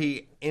see where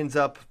he ends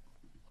up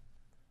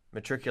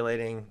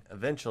matriculating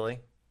eventually,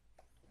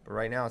 but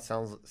right now it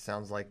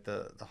sounds like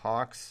the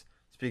Hawks.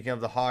 Speaking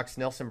of the Hawks,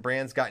 Nelson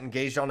Brands got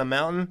engaged on a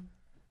mountain.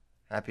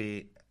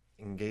 Happy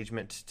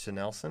engagement to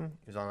Nelson.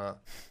 He was on a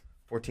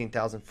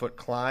 14,000 foot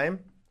climb,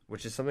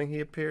 which is something he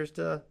appears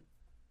to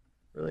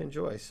really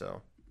enjoy.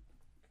 So,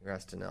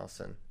 congrats to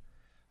Nelson.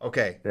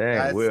 Okay, dang,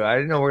 I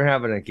didn't know we're gonna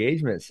have an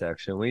engagement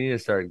section. We need to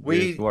start.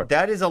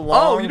 That is a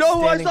long. Oh, you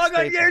know who I saw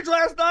got engaged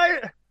last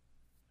night?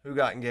 Who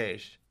got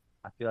engaged?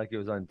 I feel like it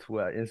was on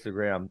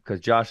Instagram because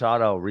Josh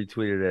Otto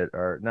retweeted it,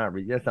 or not.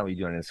 That's not what you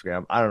do on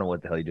Instagram. I don't know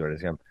what the hell you do on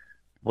Instagram.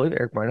 I believe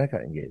Eric Barnett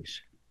got engaged.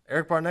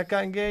 Eric Barnett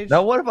got engaged?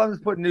 Now, what if I'm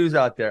just putting news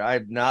out there?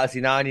 Now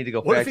I need to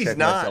go fact check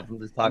myself. I'm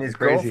just talking his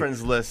crazy.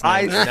 Girlfriend's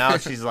listening. Now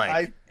she's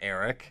like,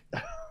 Eric.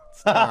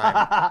 It's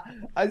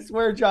time. I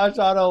swear, Josh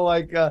Otto,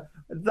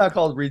 it's not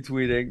called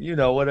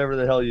retweeting. Whatever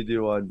the hell you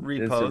do on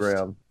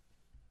Instagram.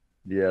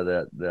 Yeah,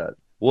 that.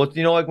 Well,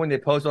 when they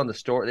post on the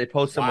story, they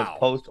post someone's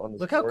post on the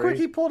Look story. Look how quick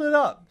he pulled it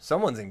up.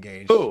 Someone's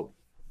engaged. Who?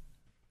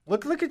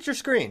 Look at your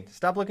screen.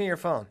 Stop looking at your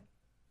phone.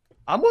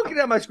 I'm looking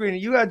at my screen,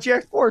 and you got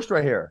Jack Forrest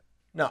right here.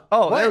 No.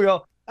 Oh, there we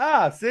go.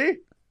 See?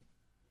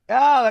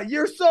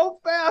 You're so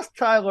fast,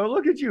 Tyler.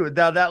 Look at you.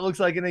 Now that looks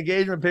like an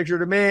engagement picture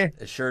to me.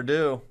 It sure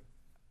do.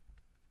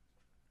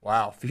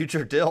 Wow,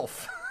 future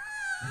DILF.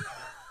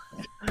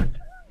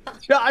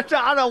 Josh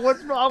Otto,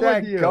 what's wrong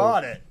with you?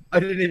 Got it. I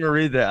didn't even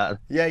read that.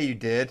 Yeah, you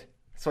did.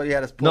 That's why you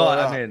had us pull it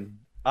up. I mean,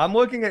 I'm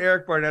looking at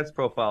Eric Barnett's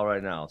profile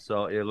right now.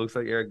 So it looks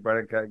like Eric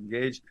Barnett got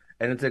engaged,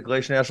 and it's at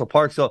Glacier National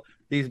Park. So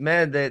these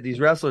men,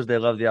 these wrestlers, they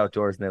love the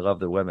outdoors and they love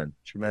their women.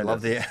 Tremendous.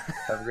 Love the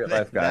have a great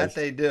life, guys.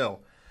 That they do.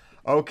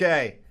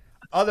 Okay,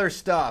 other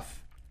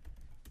stuff.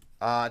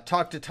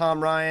 Talked to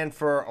Tom Ryan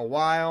for a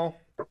while,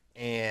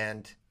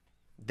 and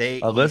I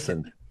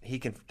listened.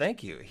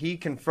 Thank you. He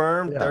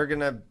confirmed they're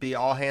gonna be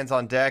all hands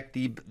on deck.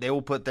 They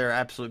will put their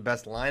absolute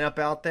best lineup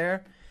out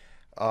there.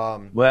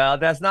 Well,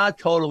 that's not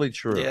totally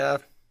true. Yeah.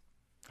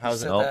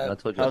 How's it?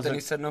 That's what he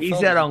said. He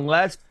said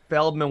unless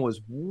Feldman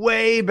was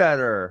way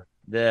better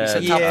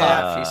than. He said top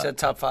 5. He said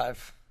top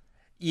 5.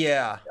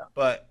 Yeah,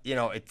 but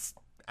it's.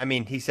 I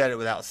mean, he said it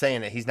without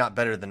saying it. He's not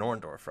better than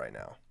Orndorff right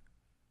now.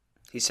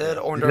 He said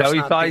Orndorff's not. Is that what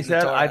you thought he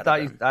said?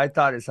 I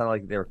thought it sounded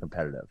like they were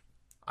competitive.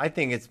 I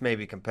think it's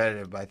maybe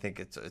competitive, but I think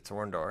it's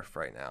Orndorff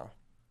right now.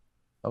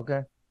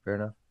 Okay, fair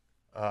enough.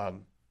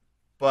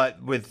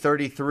 But with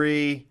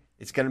 33,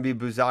 it's going to be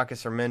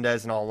Buzakis or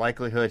Mendez in all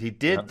likelihood. He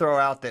did throw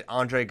out that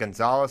Andre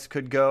Gonzalez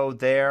could go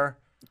there.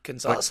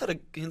 Gonzalez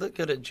he looked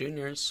good at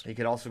juniors. He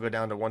could also go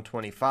down to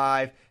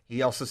 125.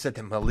 He also said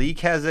that Malik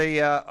has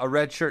a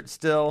red shirt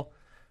still,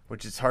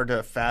 which is hard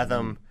to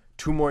fathom.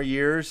 2 more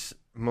years,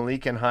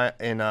 Malik and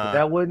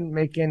that wouldn't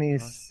make any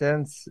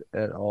sense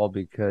at all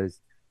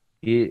because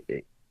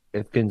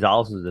If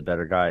Gonzalez is a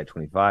better guy at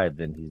 25,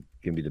 then he's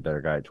going to be the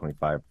better guy at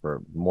 25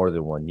 for more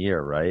than 1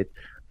 year, right?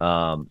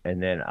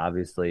 And then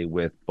obviously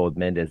with both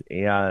Mendez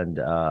and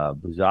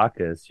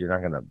Bouzakis, you're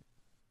not going to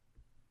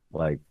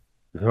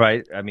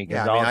right? I mean,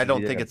 yeah, Gonzalez, I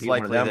don't think it's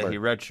likely that he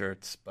read.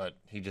 redshirts, but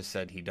he just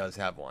said he does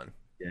have one.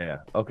 Yeah.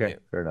 Okay.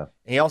 Fair enough.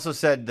 He also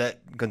said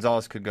that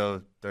Gonzalez could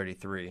go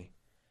 33.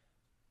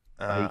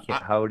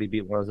 How would he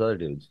beat one of those other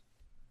dudes?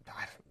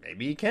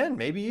 Maybe he can.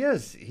 Maybe he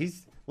is.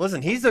 He's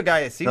the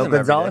guy that sees him.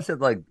 Gonzalez had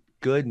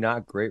good,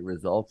 not great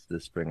results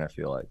this spring. I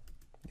feel like.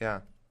 Yeah.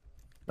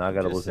 Now I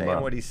got to listen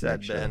to what he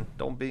said, Ben.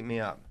 Don't beat me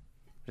up.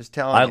 Just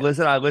telling I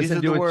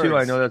listened to it too.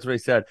 I know that's what he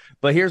said.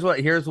 But here's what.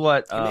 He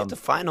made the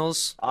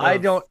finals. I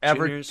don't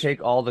ever juniors.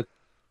 take all the.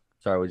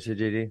 Sorry, what did you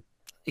say, JD?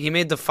 He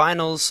made the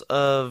finals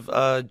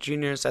of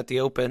juniors at the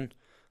Open.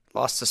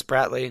 Lost to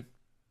Spratley.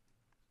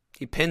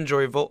 He pinned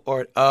Joey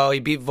he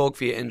beat Volk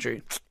via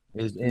injury.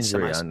 His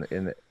injury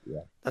yeah.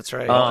 That's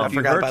right. I if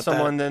you hurt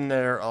someone, then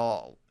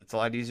it's a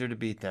lot easier to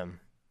beat them.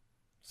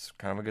 It's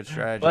kind of a good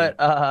strategy.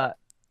 But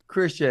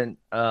Christian,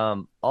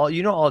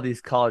 all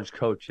these college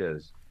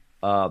coaches,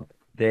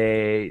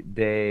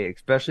 they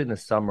especially in the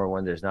summer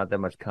when there's not that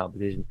much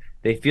competition,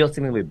 they feel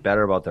seemingly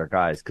better about their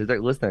guys because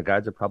listen, the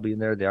guys are probably in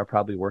there. They are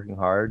probably working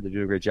hard. They're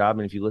doing a great job.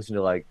 And if you listen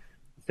to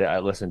I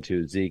listened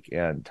to Zeke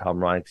and Tom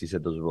Ryan because he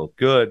said those were both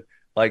good.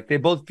 They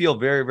both feel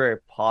very, very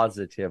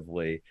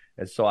positively.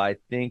 And so I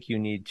think you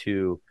need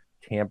to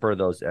tamper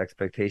those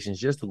expectations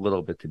just a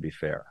little bit to be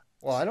fair.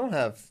 Well, I don't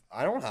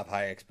have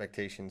high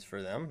expectations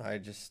for them.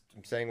 I'm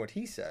saying what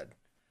he said.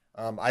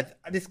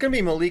 It's going to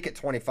be Malik at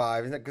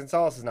 25.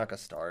 Gonzalez is not going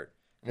to start.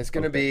 And it's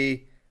going to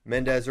be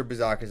Mendez or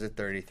Bouzakis at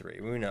 33.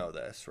 We know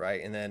this,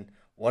 right? And then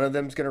one of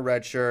them's going to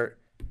redshirt.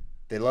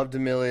 They love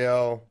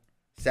D'Amelio.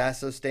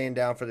 Sasso's staying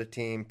down for the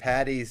team.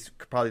 Patty's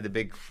probably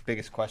the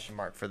biggest question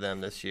mark for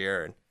them this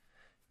year.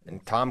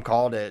 And Tom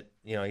called it.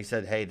 He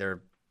said, hey,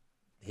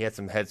 he had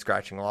some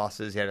head-scratching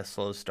losses. He had a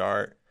slow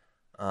start.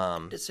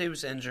 Did say he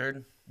was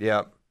injured.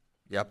 Yep.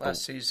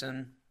 Last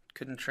season.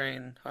 Couldn't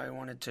train how he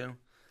wanted to.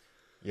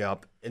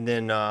 Yep. And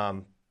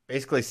then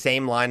basically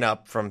same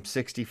lineup from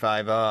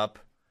 65 up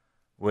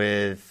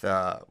with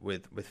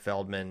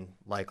Feldman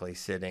likely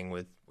sitting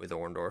with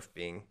Orndorff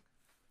being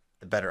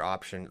the better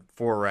option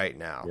for right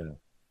now. Yeah.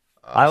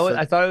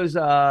 I thought it was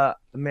I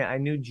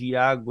knew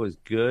Giag was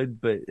good,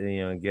 but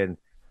again,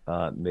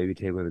 maybe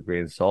take it with a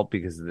grain of salt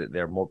because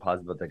they're more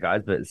positive about the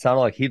guys, but it sounded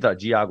like he thought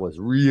Giag was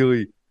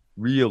really,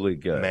 really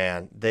good.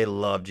 Man, they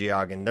love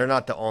Giag, and they're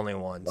not the only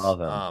ones. Love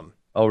him.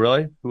 Oh,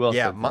 really? Who else?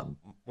 Yeah,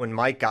 when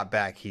Mike got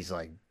back, he's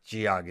like,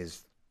 Giag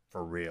is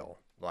for real,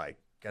 going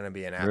to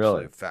be an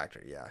absolute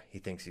factor. Yeah, he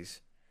thinks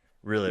he's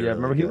really, really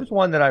remember, good. he was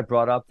one that I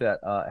brought up that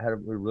had a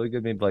really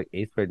good, maybe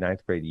 8th grade,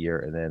 9th grade year,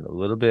 and then a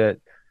little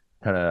bit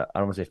kind of, I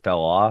don't want to say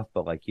fell off,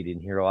 but you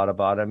didn't hear a lot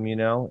about him,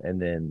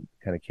 and then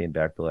kind of came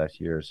back the last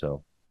year or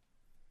so.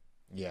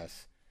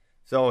 Yes.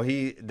 So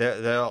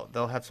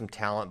they'll have some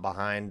talent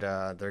behind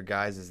their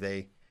guys as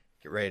they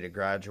get ready to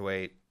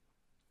graduate.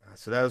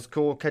 So that was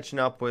cool catching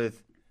up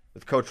with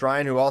Coach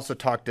Ryan, who also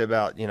talked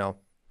about,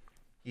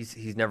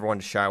 he's never one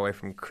to shy away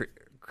from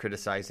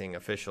criticizing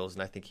officials,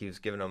 and I think he was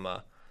giving them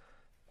a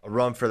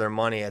run for their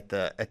money at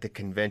the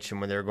convention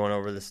when they were going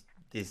over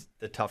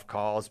the tough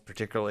calls,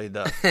 particularly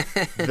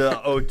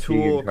the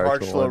O'Toole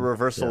Karchla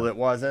reversal that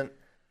wasn't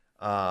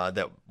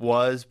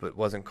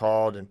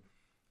called. And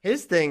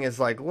his thing is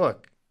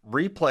look,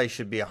 replay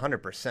should be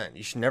 100%.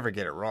 You should never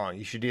get it wrong.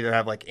 You should either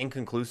have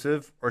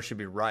inconclusive or it should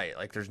be right.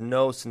 There's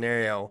no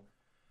scenario,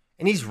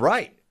 and he's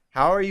right.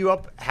 How are you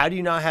up? How do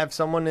you not have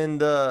someone in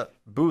the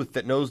booth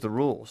that knows the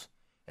rules?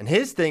 And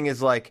his thing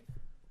is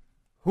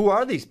who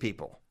are these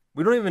people?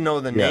 We don't even know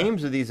the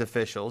names of these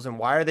officials, and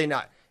why are they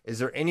not? Is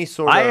there any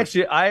sort of?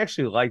 I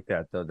actually like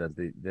that though that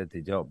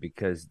they don't,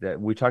 because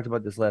we talked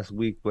about this last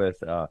week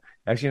with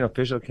actually an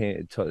official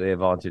they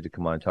volunteered to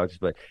come on and talk to us,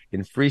 but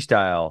in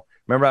freestyle,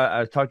 remember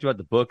I talked about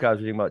the book I was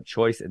reading about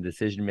choice and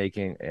decision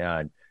making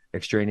and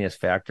extraneous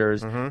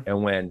factors,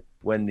 and when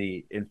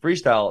in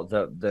freestyle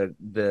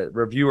the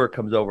reviewer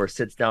comes over,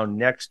 sits down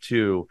next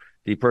to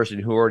the person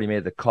who already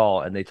made the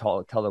call, and they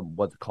tell them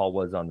what the call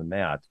was on the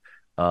mat,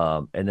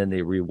 and then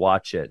they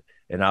rewatch it,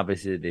 and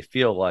obviously they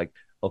feel like,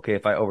 okay,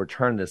 if I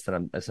overturn this, then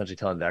I'm essentially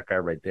telling that guy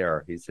right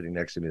there, he's sitting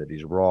next to me, that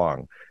he's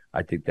wrong.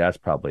 I think that's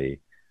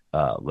probably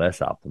less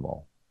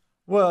optimal.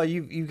 Well,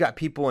 you've got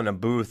people in a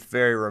booth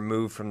very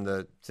removed from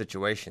the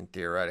situation,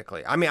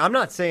 theoretically. I mean, I'm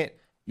not saying,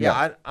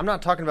 I'm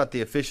not talking about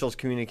the officials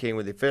communicating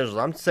with the officials.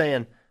 I'm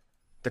saying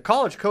the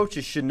college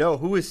coaches should know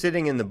who is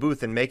sitting in the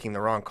booth and making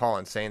the wrong call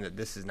and saying that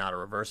this is not a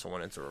reversal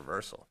when it's a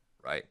reversal,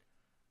 right?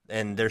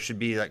 And there should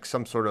be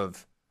some sort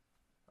of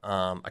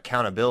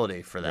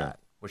accountability for that,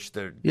 which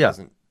there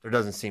doesn't. There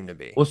doesn't seem to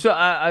be. Well, so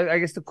I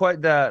guess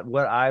what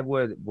I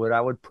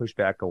would push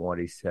back on what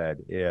he said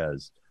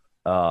is,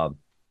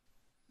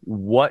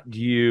 what do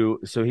you?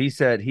 So he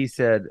said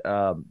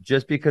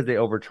just because they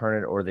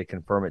overturn it or they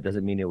confirm it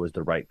doesn't mean it was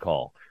the right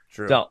call.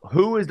 True. So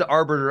who is the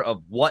arbiter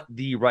of what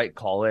the right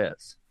call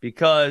is?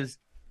 Because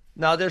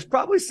Now, there's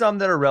probably some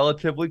that are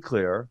relatively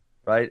clear,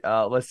 right?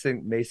 Let's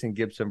think Mason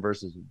Gibson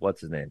versus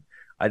what's his name.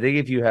 I think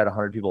if you had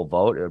 100 people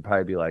vote, it would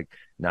probably be like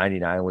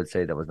 99 would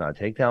say that was not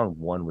a takedown.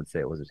 1 would say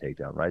it was a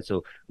takedown, right?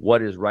 So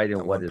what is right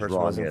and what is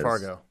wrong was in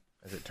Fargo,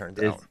 as it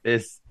turns out.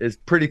 Is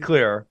pretty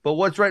clear. But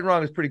what's right and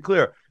wrong is pretty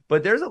clear.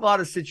 But there's a lot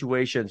of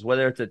situations,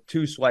 whether it's a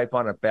 2 swipe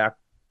on a back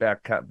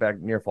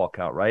near fall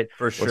count, right?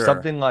 For sure. Or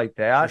something like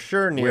that. For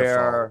sure, near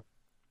fall.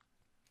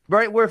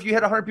 Right, where if you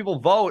had 100 people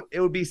vote,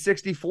 it would be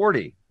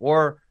 60-40.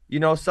 Or,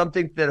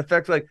 something that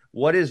affects like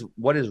what is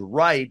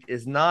right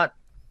is not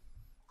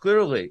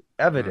clearly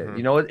evident.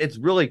 Mm-hmm. It's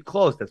really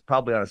close. That's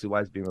probably honestly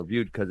why it's being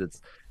reviewed, because it's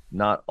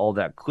not all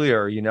that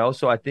clear,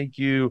 So I think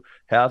you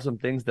have some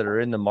things that are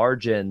in the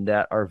margin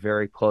that are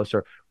very close.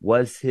 Or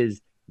was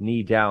his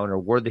knee down, or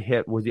was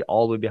he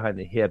all the way behind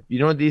the hip?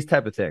 These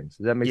type of things.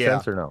 Does that make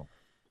sense or no?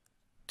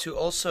 To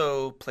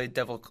also play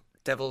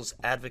devil's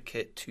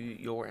advocate to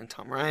your and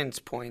Tom Ryan's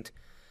point,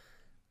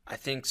 I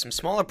think some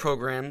smaller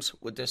programs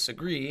would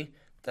disagree,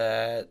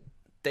 that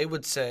they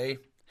would say,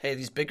 hey,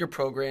 these bigger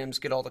programs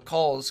get all the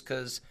calls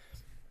because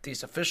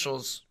these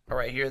officials are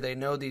right here. They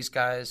know these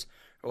guys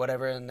or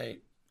whatever, and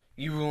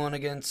you ruling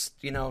against,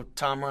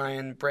 Tom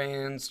Ryan,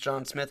 Brands,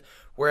 John Smith.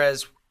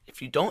 Whereas if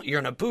you don't, you're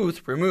in a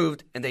booth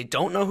removed and they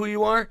don't know who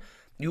you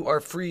are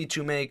free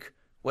to make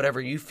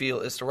whatever you feel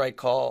is the right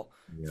call,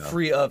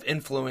 free of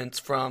influence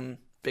from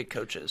big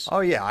coaches. Oh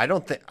yeah, I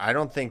don't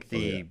think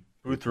the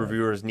booth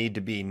reviewers need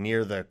to be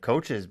near the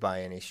coaches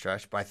by any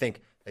stretch, but I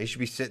think they should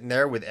be sitting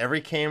there with every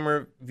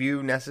camera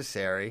view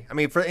necessary. I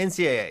mean, for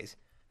NCAAs,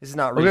 this is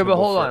not reasonable. Okay,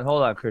 but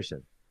hold on,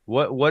 Christian.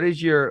 What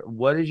is your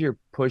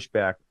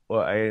pushback? Well,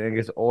 I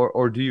guess,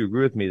 or do you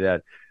agree with me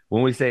that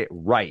when we say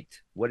right,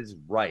 what is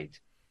right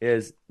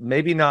is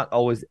maybe not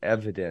always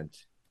evident?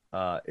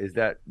 Do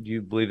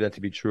you believe that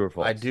to be true or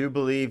false? I do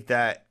believe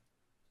that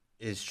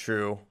is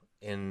true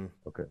in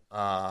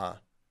a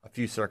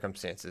few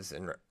circumstances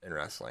in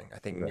wrestling. I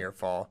think near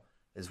fall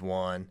is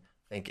one.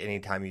 I think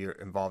anytime you're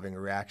involving a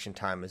reaction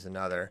time is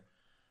another.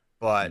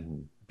 But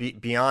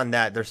beyond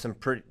that, there's some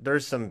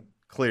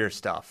clear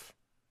stuff.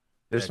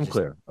 There's some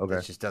clear. Okay.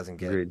 It just doesn't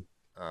get. Agreed.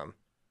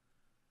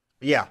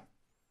 Yeah,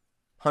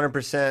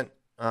 100%.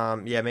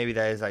 Maybe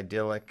that is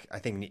idyllic. I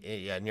think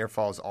near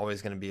fall is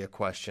always going to be a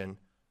question,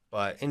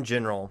 but in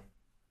general,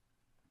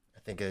 I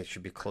think it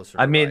should be closer.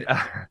 I mean,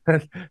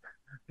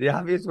 the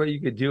obvious way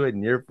you could do it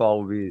near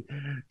fall would be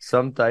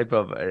some type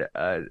of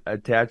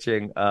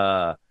attaching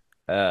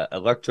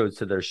electrodes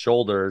to their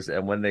shoulders,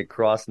 and when they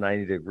cross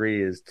 90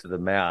 degrees to the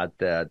mat,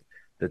 that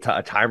the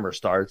timer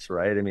starts,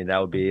 right? I mean, that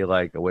would be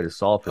like a way to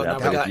solve for that.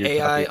 Now we got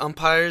AI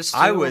umpires.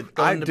 I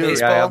do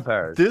baseball. AI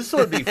umpires. This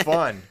would be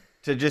fun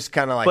to just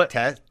kind of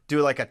like do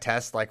like a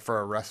test, like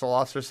for a wrestle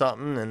offs or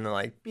something, and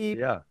like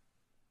beep,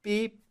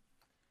 beep.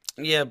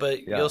 Yeah, but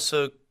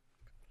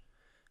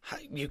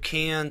you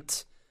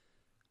can't.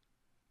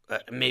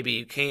 Maybe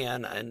you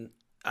can, and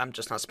I'm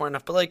just not smart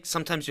enough. But like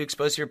sometimes you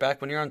expose your back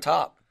when you're on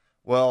top.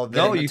 Well,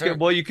 no, you could.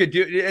 Well, you could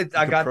do it.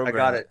 I got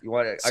it. You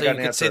want it? So you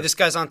could say this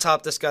guy's on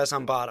top, this guy's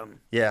on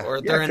bottom. Yeah,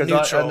 or they're in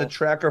neutral. On the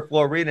track or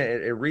floor arena,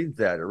 it reads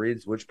that. It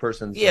reads which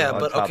person's. Yeah, on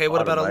but top, okay,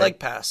 what bottom, about right? a leg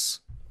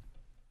pass?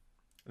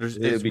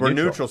 We're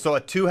neutral, so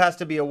a 2 has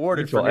to be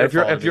awarded. Neutral. For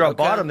if you're on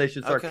bottom, they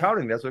should start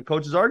counting. That's what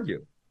coaches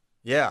argue.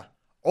 Yeah,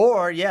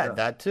 or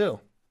that too.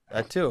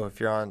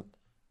 If you're on.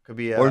 Could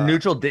be or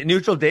neutral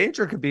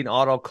danger could be an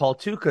auto call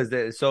too, because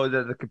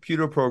the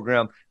computer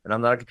program, and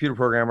I'm not a computer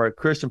programmer,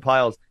 Christian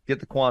Piles, get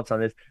the quants on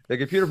this. The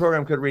computer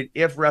program could read,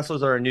 if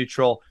wrestlers are in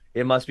neutral,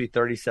 it must be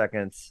 30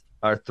 seconds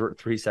or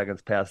 3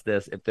 seconds past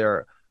this. If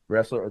their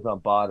wrestler is on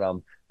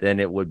bottom, then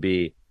it would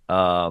be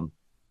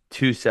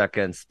 2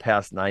 seconds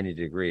past 90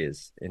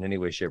 degrees in any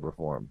way, shape, or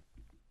form.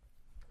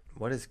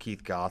 What is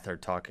Keith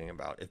Gothard talking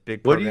about? If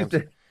big programs, what do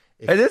you think?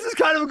 Hey, this is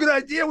kind of a good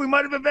idea. We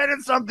might have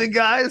invented something,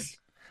 guys.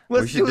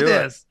 Let's do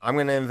this. I'm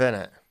going to invent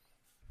it.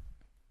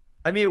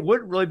 I mean, it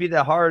wouldn't really be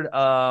that hard.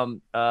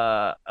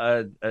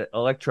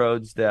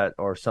 Electrodes that,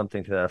 or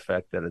something to that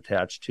effect, that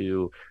attach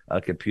to a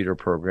computer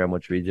program,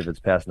 which reads if it's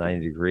past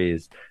 90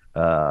 degrees.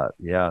 I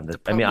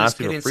mean,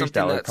 honestly, getting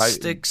something that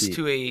sticks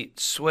to a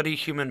sweaty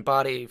human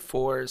body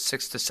for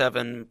 6 to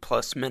 7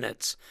 plus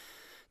minutes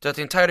throughout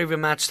the entirety of a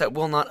match that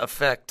will not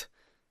affect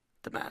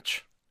the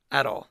match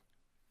at all.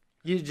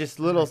 You just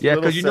little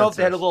because if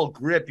they had a little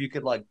grip, you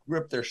could like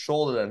grip their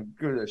shoulder and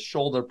do the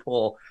shoulder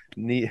pull,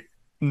 knee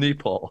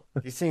pull.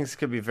 These things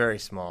could be very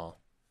small.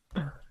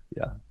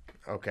 Yeah.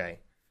 Okay.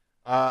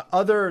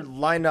 Other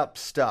lineup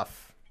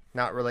stuff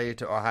not related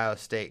to Ohio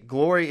State.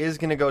 Glory is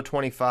going to go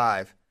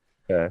 25.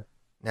 Okay.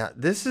 Now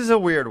this is a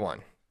weird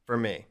one for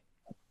me.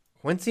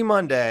 Quincy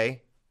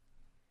Monday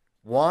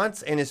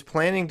wants and is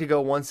planning to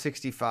go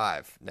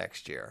 165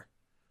 next year,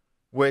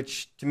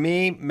 which to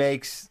me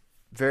makes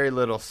very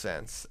little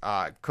sense.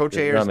 Coach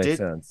Ayers did.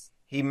 Sense.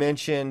 He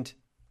mentioned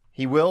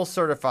he will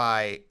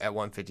certify at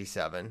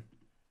 157,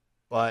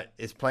 but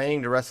is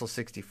planning to wrestle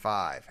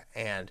 65.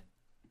 And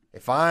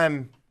if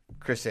I'm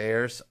Chris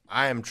Ayers,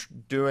 I am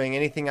doing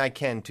anything I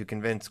can to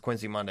convince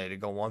Quincy Monday to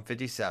go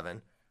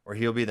 157, where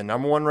he'll be the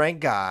number 1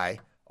 ranked guy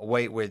a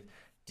weight with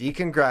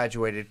Deacon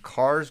graduated,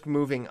 Carr's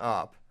moving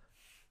up.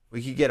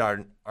 We could get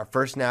our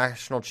first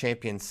national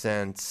champion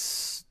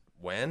since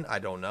when? I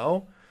don't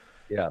know.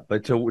 Yeah,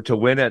 but to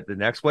win at the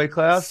next weight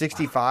class,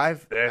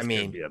 65. That's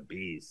gonna be a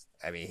beast.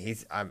 I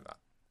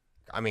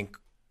mean,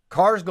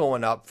 Carr's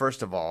going up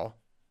first of all,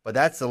 but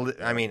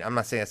I'm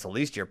not saying that's the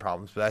least of your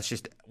problems, but that's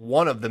just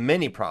one of the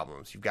many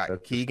problems. You've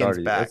got Keegan's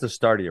back. That's the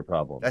start of your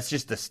problem. That's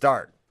just the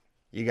start.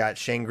 You got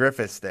Shane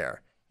Griffiths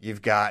there.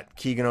 You've got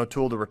Keegan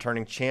O'Toole, the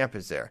returning champ,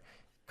 is there.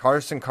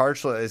 Carson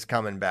Karchla is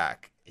coming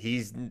back.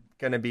 He's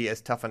going to be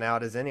as tough and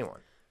out as anyone.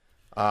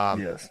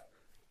 Yes.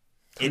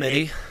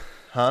 Hamidi.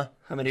 Huh?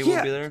 Hamidi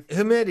will be there.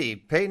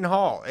 Hamidi, Peyton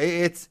Hall.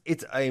 It's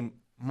a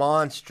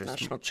monstrous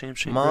National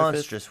championship.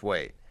 Monstrous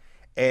weight.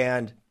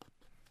 And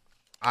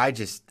I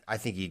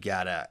think you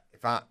gotta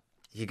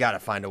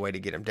find a way to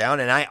get him down.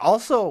 And I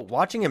also,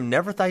 watching him,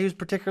 never thought he was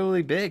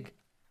particularly big.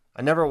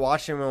 I never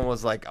watched him and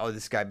was like, oh,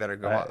 this guy better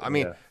go up. I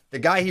mean, the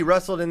guy he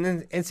wrestled in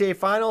the NCAA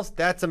finals,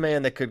 that's a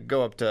man that could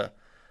go up to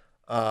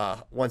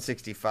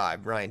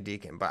 165, Ryan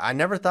Deacon. But I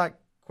never thought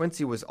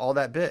Quincy was all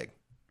that big.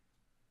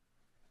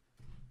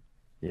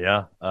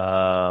 Yeah.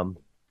 I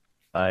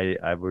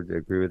would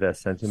agree with that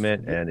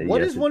sentiment. And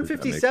what is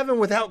 157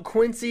 without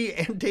Quincy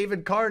and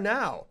David Carr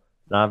now?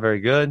 Not very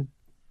good.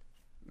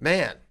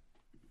 Man,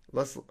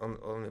 let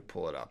me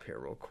pull it up here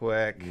real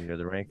quick. You hear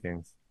the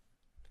rankings.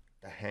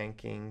 The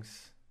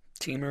Hankings.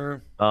 Teamer,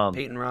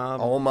 Peyton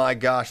Robb. Oh my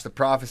gosh, the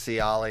prophecy,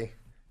 Ollie.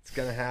 It's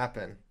going to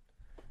happen.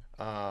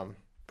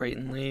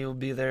 Brayton Lee will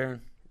be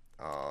there.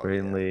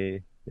 Brayton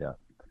Lee, yeah.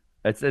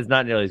 It's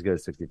not nearly as good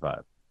as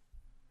 65.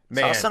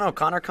 Man. Austin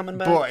O'Connor coming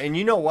back. Boy, and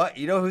you know what?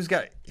 You know who's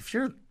got – if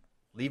you're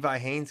Levi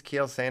Haynes,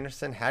 Keel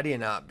Sanderson, how do you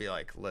not be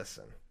like,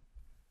 listen,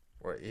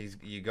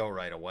 you go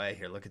right away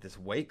here. Look at this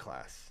weight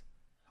class.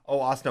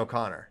 Oh, Austin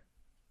O'Connor.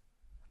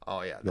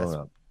 Oh, yeah.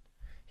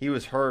 He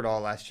was hurt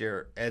all last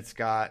year. Ed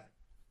Scott.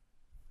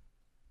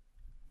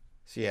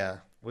 So, yeah,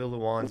 Will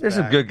Luwan's There's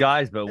back. some good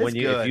guys, but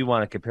if you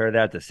want to compare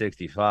that to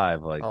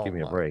 65, give me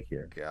a break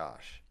here.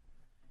 Gosh.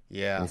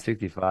 Yeah. I mean,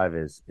 65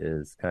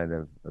 is kind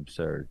of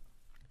absurd.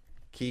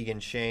 Keegan,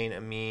 Shane,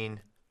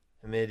 Amin,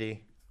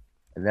 Hamidi.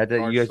 And that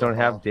you guys don't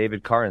have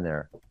David Carr in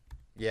there.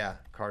 Yeah,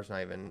 Carr's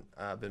not even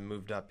been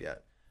moved up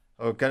yet.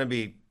 Oh, gonna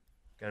be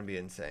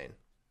insane.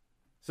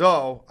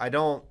 So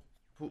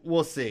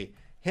we'll see.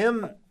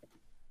 Him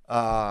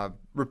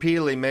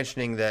repeatedly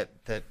mentioning that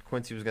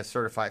Quincy was going to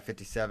certify at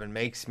 57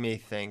 makes me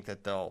think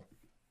that they'll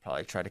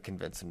probably try to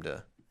convince him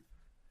to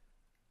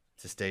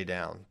stay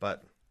down.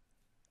 But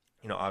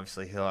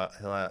obviously he'll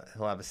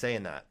have a say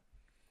in that.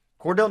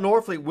 Cordell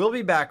Norfleet will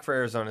be back for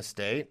Arizona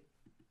State,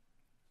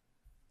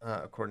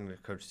 according to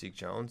Coach Zeke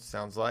Jones.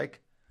 Sounds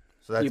like.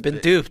 So that's You've been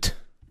duped.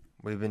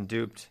 We've been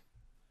duped.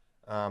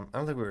 I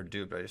don't think we were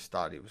duped. I just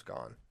thought he was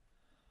gone.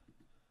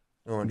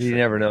 You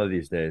never know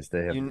these days.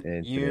 They have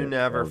you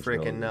never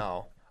freaking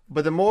know.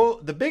 But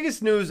the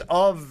biggest news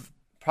of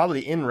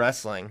probably in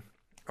wrestling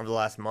over the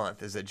last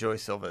month is that Joey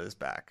Silva is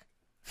back.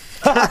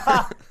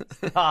 Stop!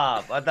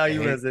 I thought you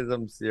were going to say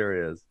something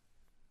serious.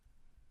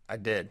 I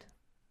did,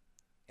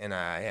 and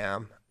I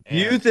am. Do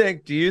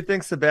you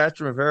think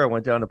Sebastian Rivera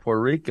went down to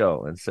Puerto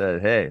Rico and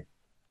said, "Hey,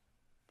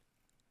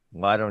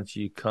 why don't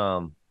you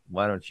come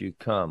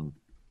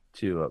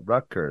to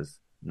Rutgers?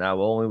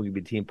 Now only we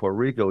be Team Puerto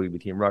Rico, we be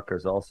Team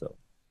Rutgers also."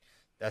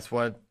 That's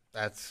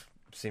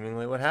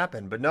seemingly what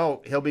happened. But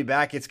no, he'll be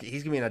back. He's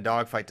gonna be in a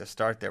dogfight to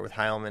start there with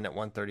Heilman at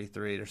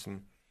 133.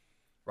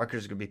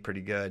 Rutgers is gonna be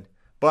pretty good.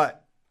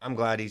 But I'm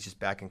glad he's just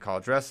back in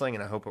college wrestling,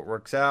 and I hope it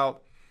works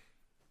out.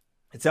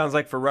 It sounds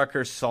like for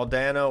Rutgers,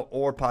 Saldano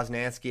or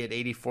Poznansky at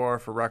 84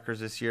 for Rutgers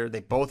this year. They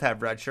both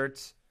have red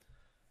shirts,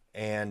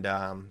 and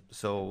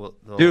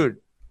dude,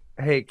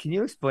 hey, can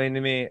you explain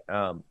to me?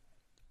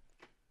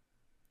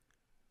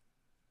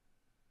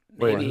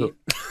 Maybe.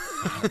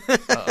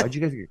 Why'd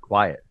you guys get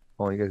quiet?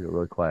 Oh, you guys get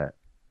really quiet.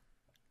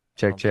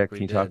 Check.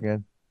 Can you talk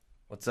again?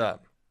 What's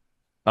up?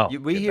 Oh,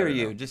 we hear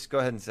you. Now. Just go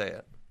ahead and say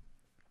it.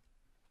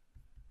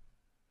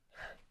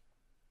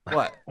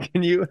 What?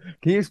 Can you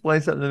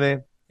explain something to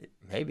me?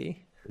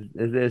 Maybe.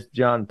 This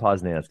John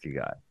Poznansky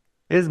guy.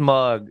 This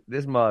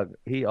mug,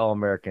 he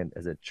All-American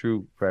as a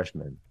true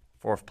freshman.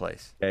 4th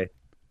place. Okay.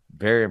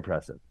 Very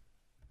impressive.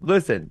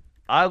 Listen,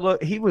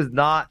 he was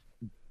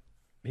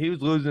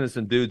losing to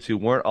some dudes who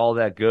weren't all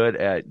that good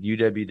at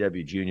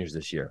UWW juniors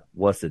this year.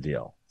 What's the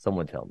deal?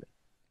 Someone tell me.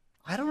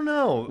 I don't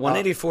know.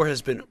 184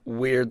 has been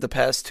weird the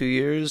past 2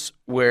 years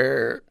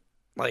where,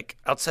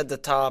 outside the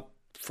top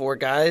 4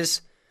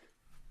 guys,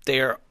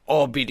 they are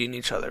all beating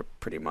each other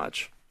pretty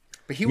much.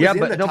 But he was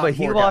but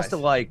he lost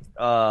to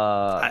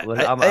I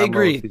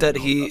agree that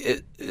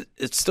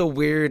it's still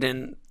weird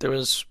and there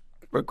was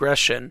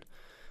regression,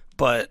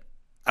 but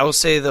I will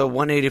say the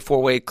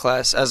 184 weight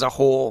class as a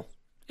whole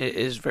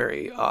is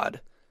very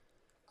odd.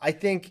 I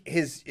think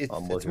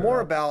it's more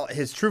about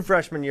his true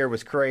freshman year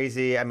was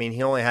crazy. I mean,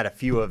 he only had a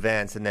few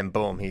events, and then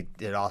boom, he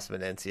did awesome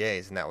at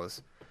NCAAs, and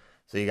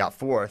so he got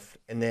 4th.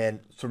 And then,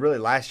 so really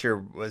last year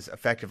was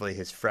effectively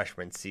his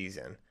freshman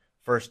season.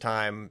 First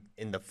time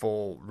in the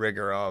full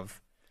rigor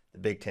of the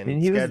Big Ten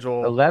he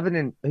schedule. Was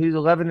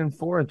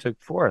 11-4 and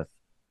took fourth.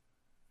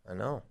 I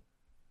know.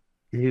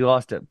 He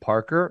lost at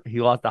Parker.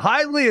 He lost to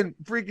Hidley in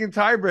freaking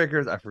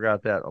tiebreakers. I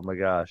forgot that. Oh my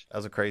gosh, that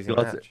was a crazy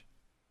match.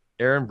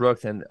 Aaron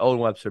Brooks and Owen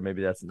Webster.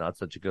 Maybe that's not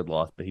such a good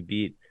loss, but he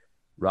beat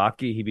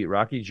Rocky. He beat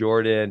Rocky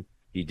Jordan.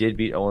 He did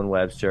beat Owen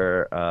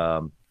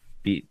Webster.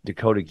 Beat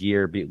Dakota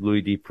Gear. Beat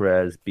Louis D.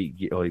 Perez.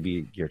 He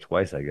beat Gear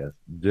twice, I guess.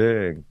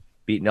 Dang.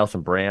 Beat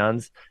Nelson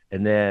Brands,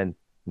 and then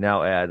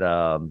now at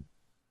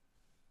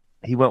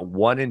he went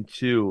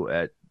 1-2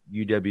 at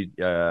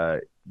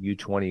UW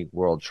U20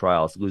 World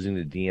Trials, losing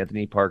to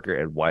DeAnthony Parker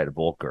and Wyatt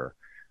Volker.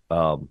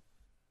 One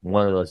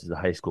of those is a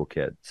high school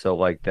kid. So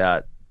like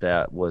that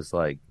was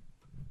like,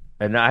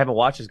 and I haven't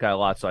watched this guy a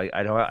lot, so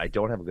I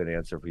don't have a good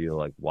answer for you,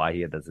 like why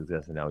he had that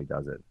success and now he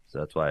doesn't. So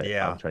that's why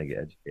I'm trying to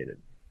get educated.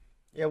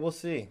 Yeah, we'll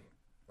see.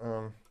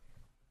 I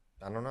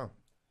don't know.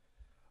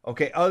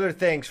 Okay, other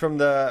things from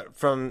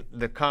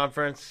the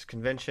conference,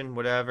 convention,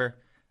 whatever.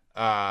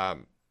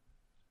 APR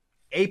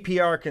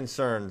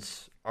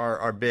concerns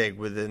are big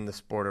within the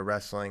sport of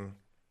wrestling.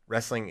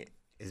 Wrestling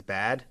is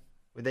bad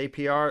with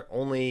APR.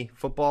 Only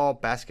football,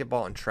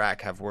 basketball, and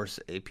track have worse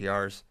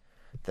APRs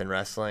than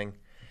wrestling.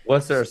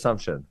 What's their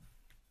assumption?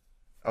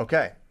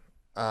 Okay.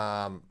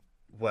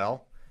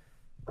 Well,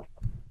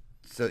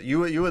 so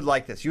you would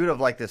like this. You would have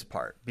liked this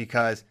part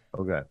because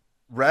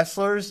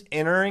wrestlers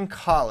entering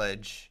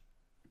college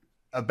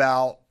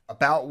about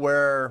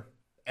where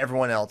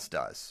everyone else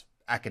does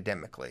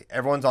academically.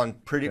 Everyone's on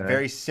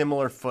very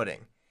similar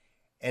footing.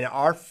 And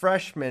our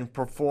freshmen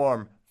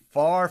perform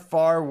far,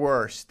 far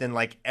worse than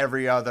like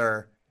every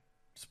other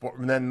sport,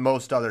 than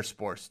most other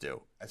sports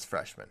do as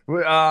freshmen.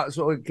 I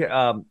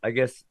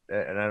guess,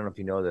 and I don't know if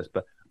you know this,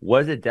 but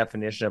what is the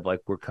definition of like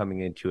we're coming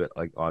into it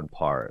like on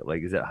par?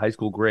 Like, is it high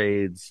school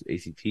grades,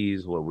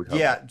 ACTs? What we're talking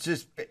about?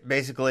 Just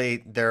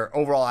basically their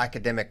overall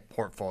academic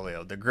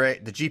portfolio, the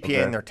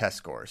GPA and their test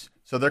scores.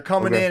 So they're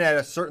coming in at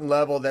a certain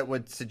level that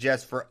would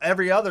suggest for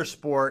every other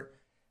sport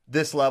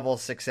this level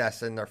of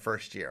success in their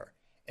first year.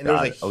 And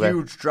there's a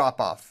huge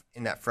drop-off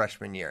in that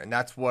freshman year. And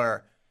that's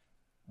where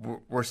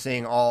we're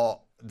seeing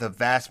the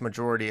vast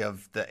majority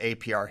of the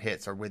APR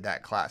hits are with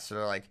that class. So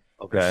they're like,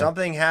 there's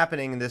something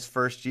happening in this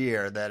first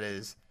year that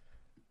is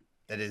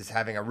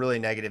having a really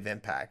negative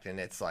impact.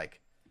 And it's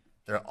like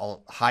a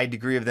high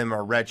degree of them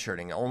are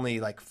redshirting. Only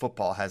like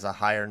football has a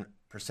higher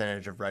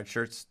percentage of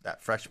redshirts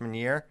that freshman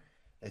year.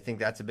 I think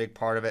that's a big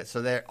part of it.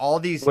 So they're all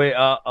these.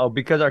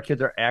 Because our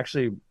kids are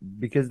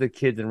because the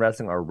kids in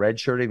wrestling are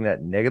redshirting,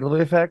 that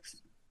negatively affects?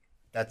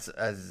 That's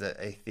as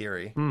a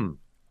theory.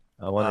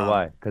 I wonder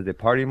why. Because they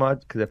party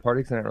much? Because they party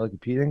because they're not really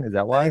competing? Is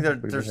that why? I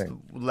think there's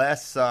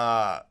less.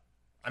 The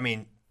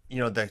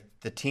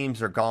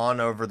teams are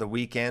gone over the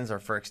weekends or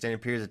for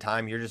extended periods of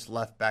time. You're just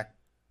left back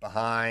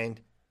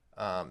behind.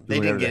 They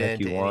didn't get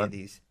into any of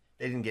these.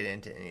 They didn't get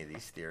into any of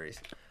these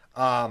theories.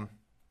 I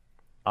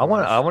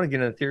want to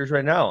get into theories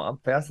right now. I'm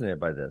fascinated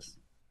by this.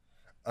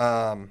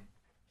 Hold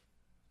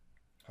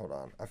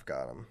on, I've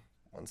got them.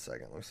 1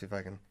 second. Let me see if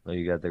I can. Oh,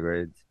 you got the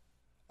grades.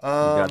 You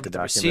got the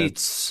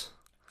receipts.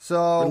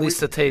 So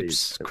release the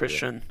tapes,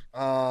 Christian.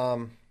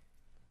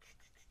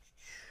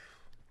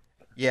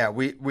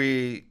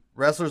 We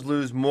wrestlers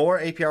lose more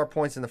APR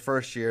points in the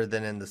first year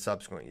than in the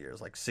subsequent years,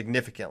 like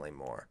significantly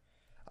more.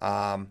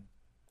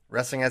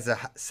 Wrestling has the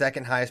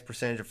second highest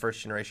percentage of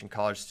first generation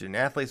college student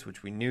athletes,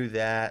 which we knew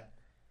that.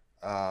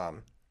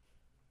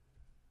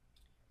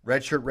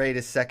 Redshirt rate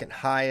is second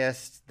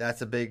highest.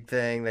 That's a big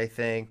thing, they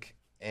think.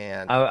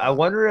 And I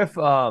wonder if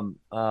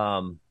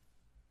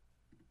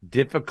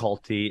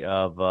difficulty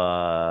of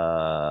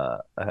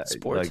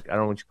sport. Like I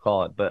don't know what you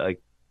call it, but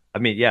like I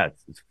mean, yeah,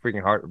 it's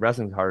freaking hard.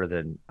 Wrestling's harder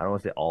than, I don't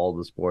want to say all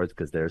the sports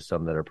because there's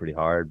some that are pretty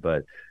hard,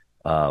 but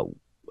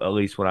at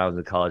least when I was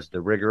in college,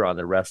 the rigor on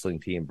the wrestling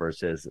team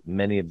versus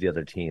many of the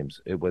other teams,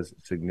 it was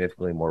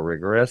significantly more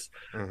rigorous.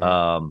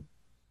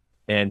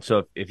 And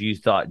so if you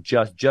thought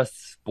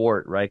just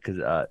sport, right?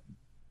 Because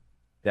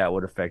that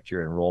would affect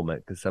your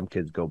enrollment because some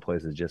kids go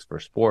places just for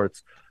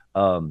sports.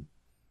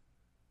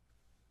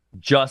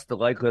 Just the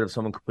likelihood of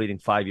someone completing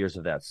 5 years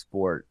of that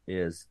sport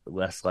is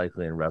less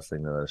likely in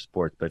wrestling than other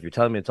sports. But if you're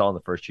telling me it's all in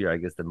the first year, I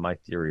guess then my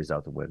theory is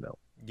out the window.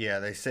 Yeah,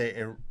 they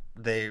say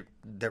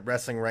that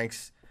wrestling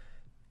ranks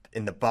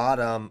in the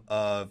bottom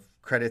of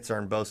credits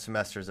earned both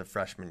semesters of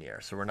freshman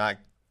year. So we're not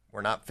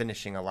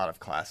finishing a lot of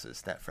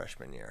classes that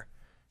freshman year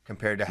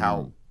compared to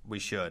how we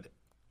should,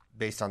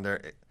 based on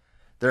their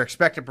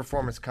expected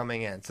performance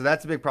coming in. So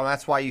that's a big problem.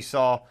 That's why you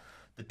saw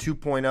the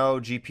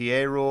 2.0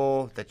 GPA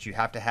rule, that you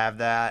have to have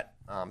that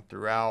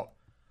throughout.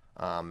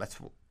 That's,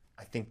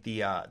 I think,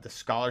 the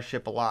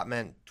scholarship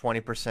allotment,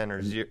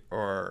 20%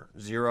 or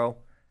zero.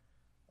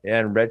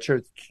 And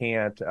redshirts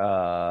can't.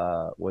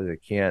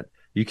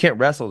 You can't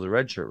wrestle as a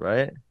redshirt,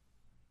 right?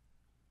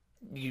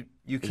 You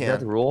Is can. that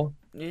the rule?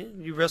 Yeah,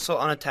 you wrestle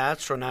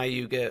unattached, or now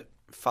you get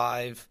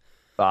five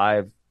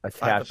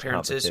attached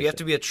appearances. You have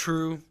to be a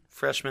true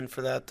freshman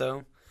for that,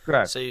 though.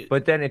 Correct.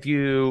 But then if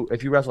you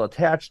wrestle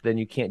attached, then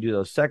you can't do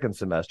those second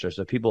semesters.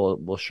 So people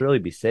will surely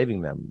be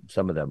saving them,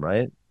 some of them,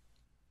 right?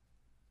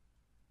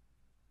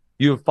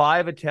 You have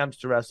 5 attempts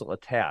to wrestle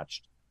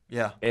attached.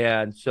 Yeah.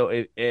 And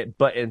so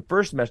but in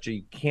first semester,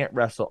 you can't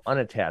wrestle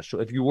unattached. So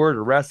if you were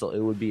to wrestle,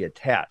 it would be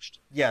attached.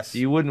 Yes. So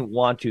you wouldn't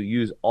want to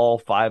use all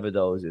 5 of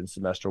those in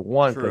semester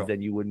 1 because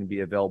then you wouldn't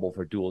be available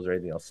for duels or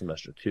anything else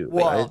semester 2.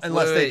 Well, right?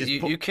 unless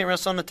you can't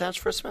wrestle unattached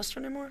for a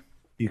semester anymore?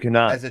 You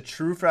cannot. As a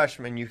true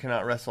freshman, you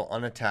cannot wrestle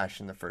unattached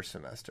in the first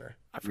semester.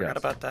 I forgot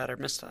about that or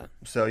missed that.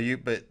 So you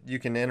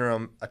can enter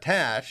them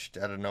attached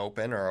at an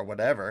open or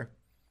whatever.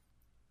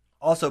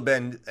 Also,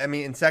 Ben, I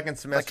mean, in second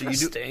semester, that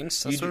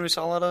stinks. That's when we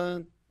saw a lot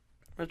of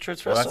red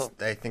shirts wrestle.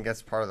 I think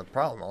that's part of the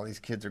problem. All these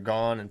kids are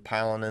gone and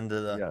piling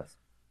into the,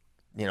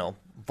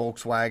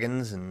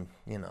 Volkswagens and,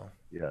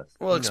 Yes.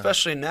 Well,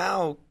 especially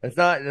now. They're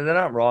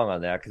not wrong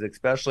on that because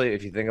especially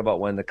if you think about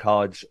when the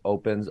college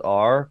opens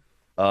are,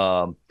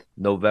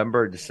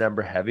 November,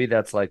 December heavy.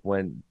 That's like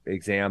when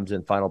exams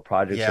and final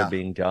projects are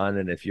being done.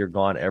 And if you're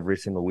gone every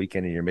single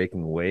weekend and you're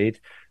making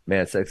weight,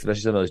 man, especially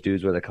some of those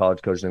dudes where the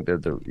college coach think they're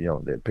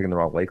picking the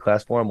wrong weight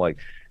class for them. Like,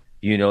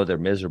 they're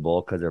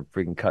miserable because they're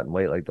freaking cutting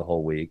weight like the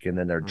whole week and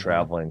then they're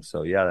traveling.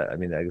 So yeah, I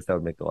mean, I guess that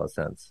would make a lot of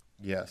sense.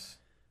 Yes.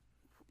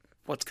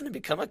 What's going to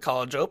become of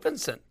college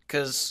opens then?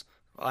 Because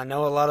I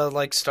know a lot of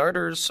like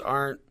starters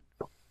aren't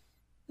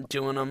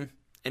doing them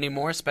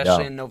anymore,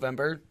 especially in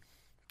November,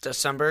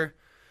 December.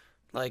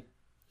 Like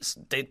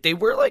they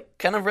were like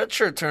kind of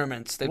redshirt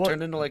tournaments. They've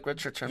turned into like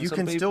redshirt tournaments.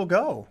 You can still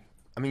go.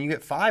 I mean, you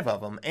get 5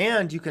 of them,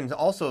 and you can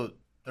also.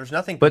 There's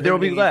nothing. But there will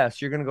be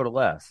less. You're going to go to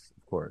less,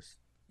 of course.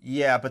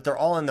 Yeah, but they're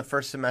all in the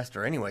first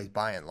semester, anyways,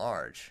 by and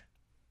large.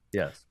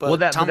 Yes,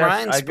 but Tom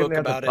Ryan spoke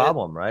about it.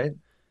 Problem, right?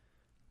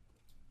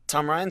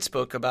 Tom Ryan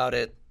spoke about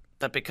it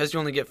that because you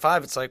only get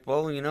 5, it's like,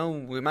 well,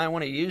 we might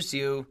want to use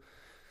you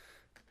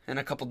in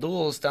a couple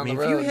duels down the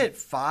road. If you hit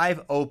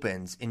 5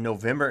 opens in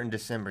November and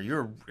December,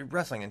 you're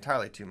wrestling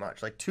entirely too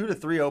much. Like 2 to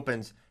 3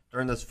 opens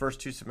during those first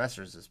 2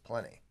 semesters is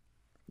plenty.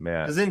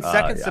 Man, because in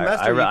second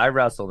semester, I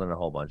wrestled in a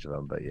whole bunch of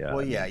them, but yeah.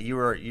 Well, yeah, you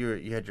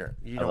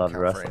don't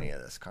count for any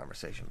of this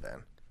conversation,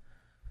 Ben.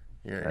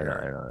 I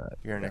know that.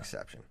 You're an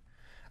exception.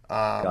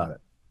 Got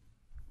it.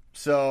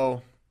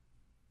 So,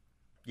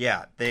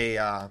 yeah, they.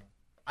 I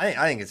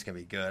think it's gonna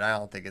be good. I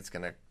don't think it's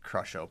gonna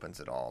crush opens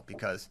at all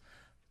because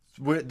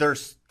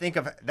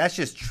that's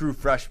just true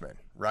freshmen,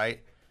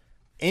 right?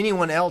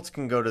 Anyone else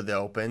can go to the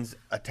opens,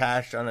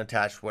 attached,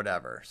 unattached,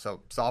 whatever.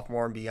 So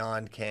sophomore and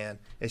beyond can.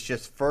 It's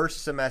just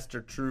first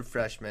semester true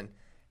freshmen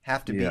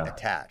have to be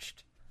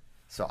attached.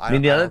 So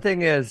the other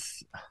thing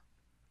is,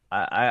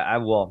 I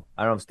don't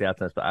have stats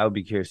on this, but I would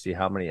be curious to see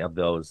how many of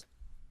those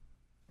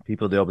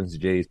people the opens to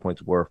JD's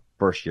points were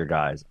first year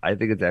guys. I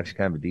think it's actually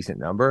kind of a decent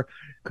number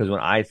because when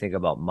I think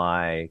about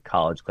my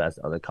college class,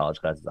 other college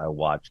classes I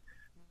watch,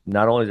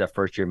 not only is that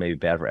first year maybe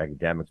bad for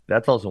academics, but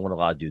that's also when a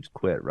lot of dudes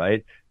quit,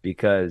 right?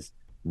 Because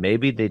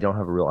maybe they don't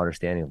have a real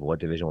understanding of what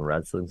Division I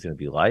wrestling is going to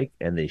be like,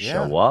 and they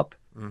show up,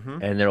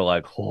 and they're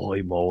like,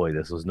 "Holy moly,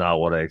 this was not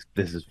what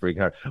this is freaking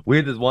hard." We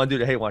had this one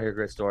dude. Hey, want to hear a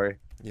great story?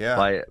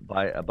 Yeah.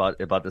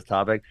 About this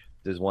topic.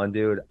 There's one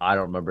dude. I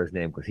don't remember his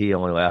name because he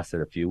only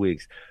lasted a few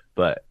weeks.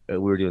 But we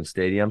were doing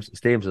stadiums.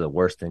 Stadiums are the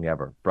worst thing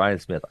ever. Brian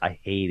Smith, I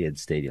hated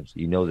stadiums.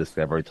 You know this.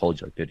 I've already told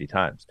you like 50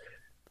 times.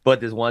 But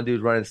there's one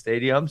dude running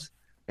stadiums,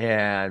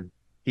 and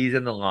he's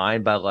in the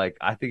line by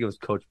I think it was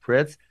Coach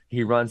Pritz.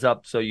 He runs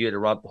up, so you had to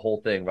run up the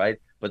whole thing, right?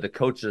 But the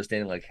coaches are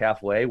standing like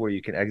halfway where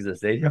you can exit the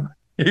stadium.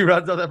 He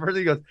runs up that person.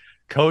 He goes,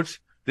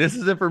 "Coach, this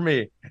isn't for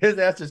me." His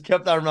ass just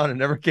kept on running,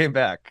 never came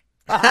back.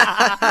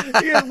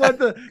 He just went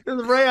to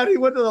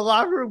the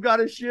locker room, got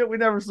his shit. We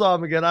never saw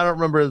him again. I don't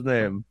remember his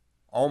name.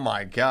 Oh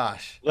my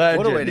gosh! Legend.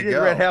 What a way to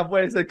go! Ran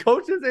halfway and said,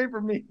 "Coach, this ain't for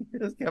me." He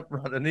just kept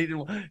running. He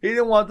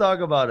didn't want to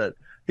talk about it.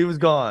 He was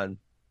gone.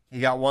 He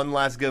got one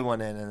last good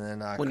one in, and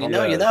then when you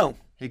know.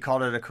 He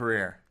called it a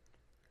career.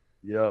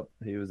 Yep,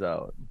 he was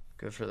out.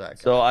 Good for that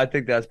guy. So I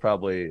think there's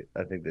probably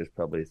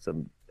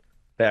some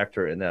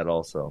factor in that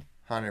also.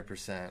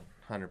 100%.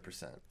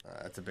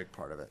 That's a big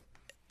part of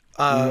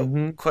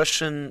it.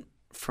 Question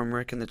from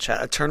Rick in the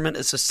chat. A tournament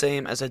is the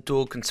same as a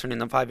duel concerning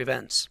the 5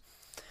 events.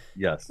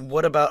 Yes.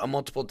 What about a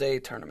multiple day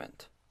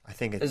tournament? I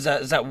think is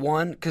that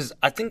one? Because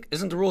I think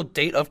isn't the rule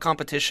date of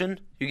competition?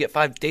 You get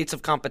 5 dates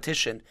of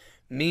competition,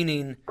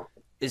 meaning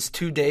is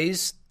 2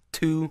 days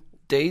 2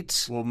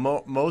 dates? Well,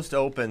 most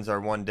opens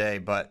are 1 day,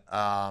 but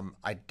I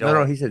don't.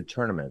 No, he said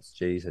tournaments.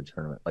 JD said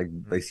tournament, like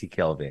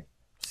CKLV.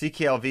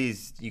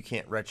 CKLVs,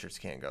 redshirts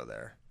can't go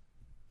there.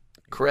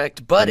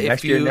 Correct, but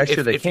if you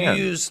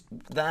use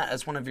that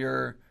as one of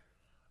your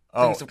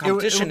things of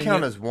competition, it would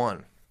count as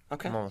one.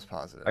 Okay, I'm almost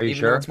positive. Are you Even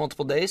sure? Though it's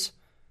multiple days.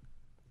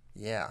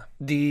 Yeah.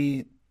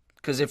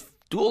 Because if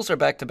duels are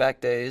back-to-back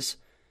days,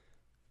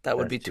 that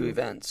would be 2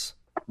 events.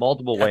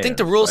 Multiple weigh-ins. I think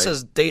the rule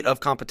says date of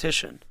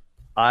competition.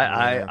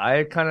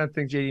 I kind of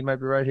think JD might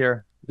be right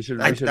here.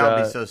 That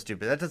would be so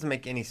stupid. That doesn't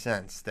make any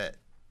sense.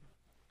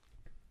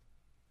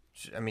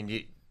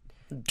 If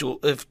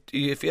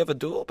you have a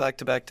duel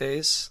back-to-back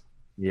days.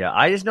 Yeah,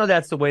 I just know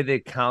that's the way they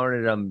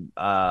counted them.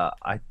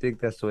 I think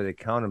that's the way they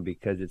count them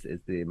because it's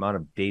the amount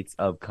of dates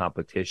of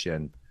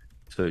competition.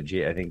 So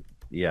I think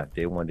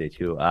day 1, day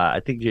 2. I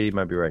think JD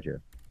might be right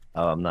here.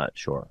 I'm not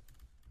sure.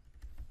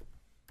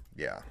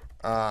 Yeah.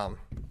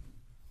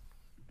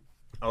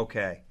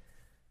 Okay.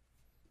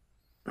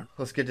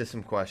 Let's get to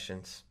some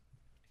questions.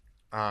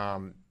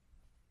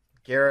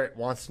 Garrett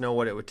wants to know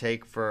what it would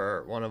take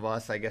for one of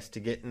us, I guess, to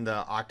get in the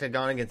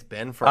octagon against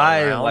Ben for a round.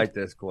 I didn't like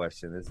this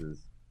question. This is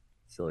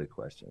a silly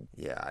question.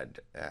 Yeah,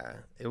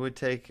 it would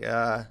take,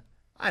 I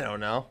don't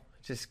know,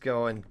 just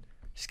go and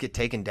just get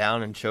taken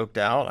down and choked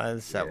out. I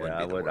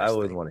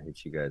wouldn't want to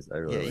hit you guys.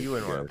 You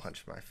wouldn't want to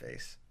punch my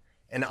face.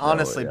 And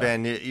honestly,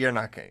 Ben, you're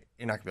not gonna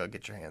be able to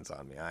get your hands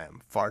on me. I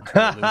am far too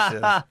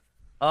elusive.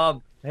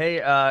 Hey,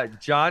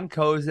 John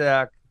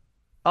Kozak.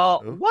 Oh,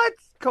 what?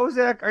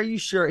 Kozak, are you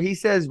sure? He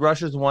says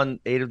Russia's won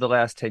 8 of the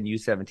last 10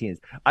 U17s.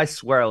 I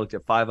swear I looked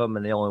at 5 of them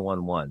and they only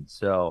won 1.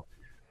 So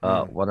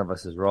one of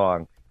us is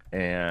wrong,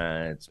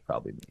 and it's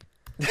probably me.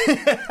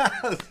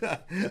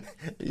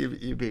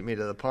 You beat me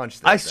to the punch.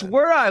 I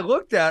swear I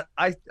looked at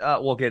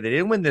okay, they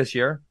didn't win this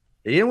year.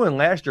 They didn't win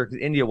last year because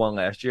India won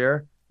last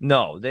year.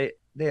 No, they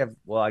have.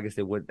 Well, I guess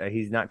they would.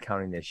 He's not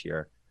counting this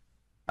year.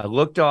 I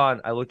looked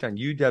on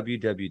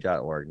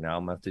uww.org. Now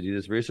I'm gonna have to do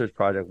this research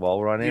project while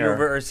we're on air.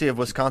 University of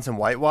Wisconsin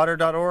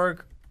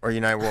Whitewater.org or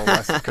United World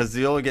West, because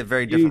you'll get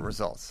very different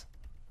results.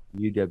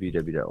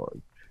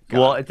 uww.org.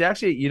 Well, it's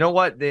actually, you know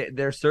what?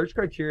 Their search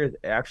criteria is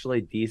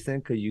actually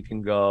decent because you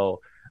can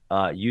go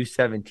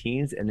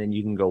U17s and then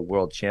you can go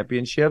World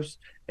Championships,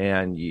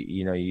 and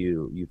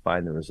you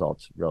find the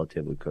results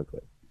relatively quickly.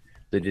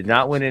 They did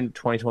not win in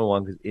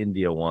 2021 because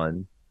India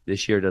won.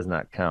 This year does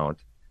not count.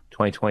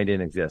 2020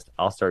 didn't exist.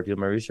 I'll start doing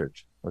my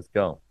research. Let's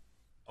go.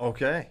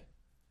 Okay.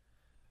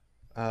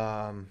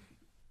 Swayze.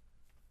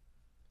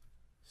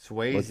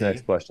 What's the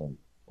next question?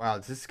 Wow,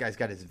 this guy's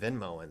got his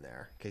Venmo in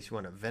there. In case you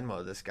want to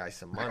Venmo this guy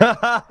some money.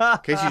 In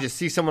case you just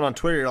see someone on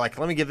Twitter, you're like,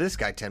 let me give this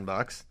guy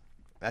 $10.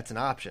 That's an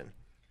option.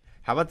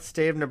 How about the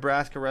state of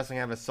Nebraska wrestling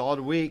have a solid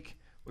week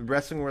with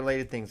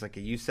wrestling-related things like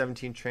a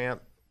U17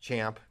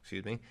 champ.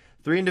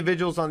 3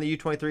 individuals on the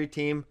U23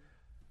 team.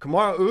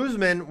 Kamaru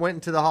Usman went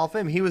into the Hall of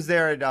Fame. He was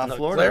there at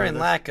Florida. Glaring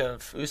lack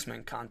of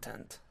Usman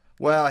content.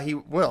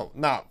 Well,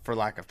 not for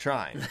lack of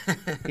trying.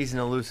 He's an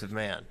elusive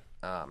man.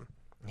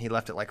 He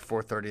left at like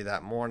 4:30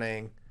 that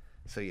morning.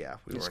 So yeah,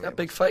 he's got a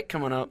big fight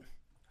coming up.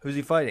 Who's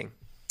he fighting?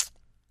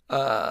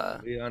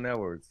 Leon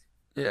Edwards.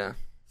 Yeah.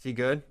 Is he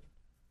good?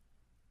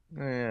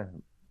 Yeah.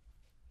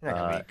 Not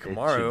gonna beat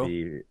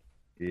Kamaru.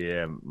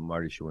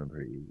 Marty should win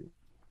pretty easy.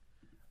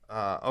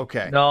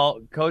 Okay.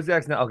 No,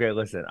 Kozak's not. Okay,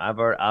 listen.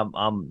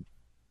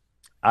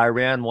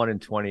 Iran won in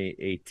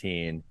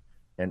 2018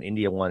 and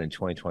India won in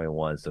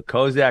 2021. So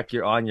Kozak,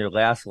 you're on your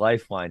last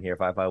lifeline here.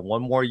 If I find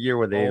one more year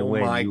where they didn't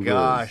win, oh my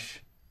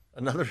gosh,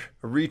 lose. Another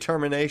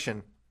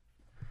re-termination.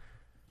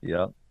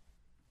 Yep.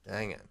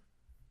 Dang it!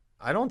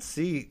 I don't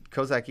see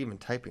Kozak even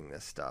typing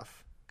this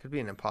stuff. Could be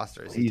an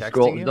imposter. Is he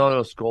texting you?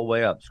 No, scroll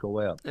way up. Scroll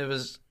way up. It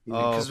was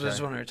because it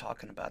was when we were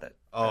talking about it.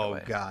 Oh,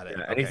 got it.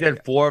 Yeah, and he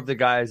said 4 of the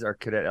guys are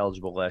cadet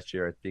eligible last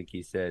year. I think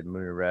he said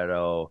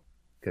Munereto,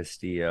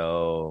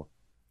 Castillo,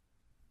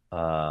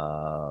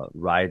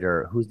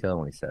 Ryder. Who's the other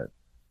one he said?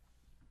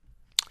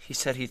 He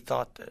said he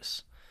thought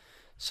this.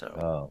 So.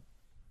 Oh.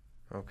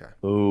 Okay.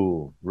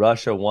 Ooh,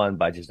 Russia won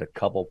by just a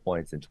couple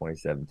points in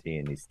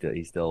 2017.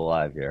 He's still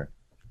alive here.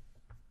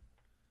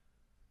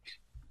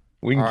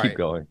 We can keep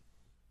going.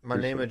 My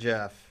name is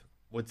Jeff.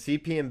 Would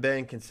CP and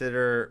Ben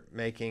consider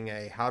making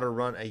a how to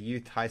run a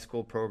youth high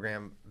school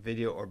program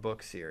video or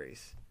book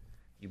series?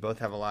 You both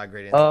have a lot of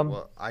great answers.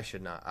 Well, I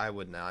should not. I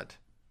would not.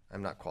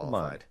 I'm not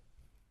qualified.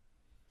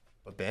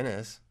 But Ben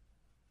is.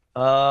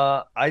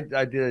 I did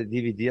a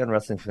DVD on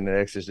Wrestling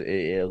Fanatics.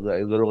 It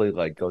literally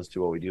like goes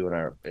through what we do in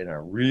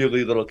our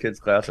really little kids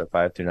class, our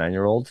 5 to 9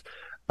 year olds.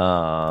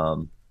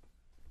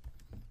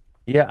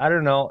 Yeah, I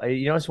don't know.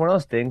 It's one of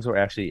those things where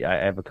actually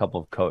I have a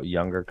couple of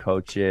younger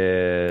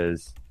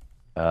coaches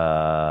who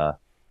are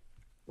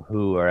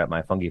at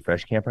my Funky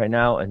Fresh camp right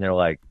now, and they're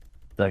like,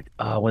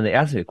 when they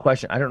ask me a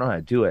question, I don't know how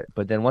to do it.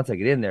 But then once I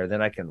get in there,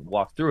 then I can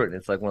walk through it. And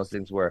it's like one of those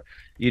things where,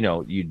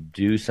 you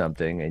do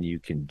something and you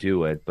can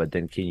do it, but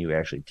then can you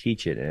actually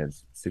teach it? And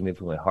it's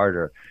significantly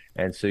harder.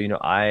 And so,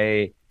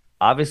 I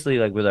obviously,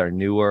 like with our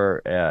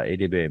newer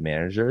AWA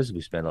managers,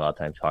 we spend a lot of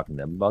time talking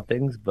to them about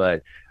things,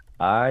 but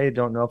I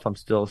don't know if I'm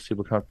still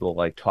super comfortable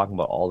like talking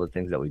about all the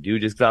things that we do,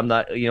 just because I'm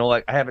not,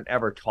 I haven't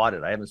ever taught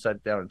it. I haven't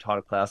sat down and taught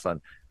a class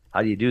on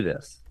how do you do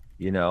this,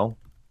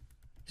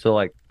 So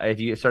like if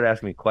you start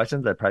asking me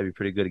questions, I'd probably be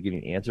pretty good at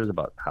giving answers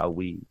about how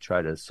we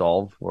try to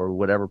solve or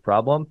whatever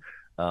problem.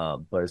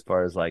 But as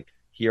far as like,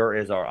 here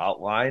is our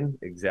outline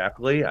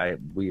exactly,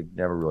 we've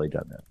never really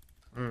done that.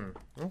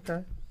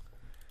 Okay.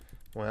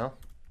 Well,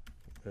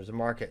 there's a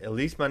market. At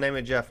least my name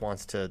is Jeff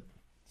wants to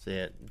see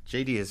it.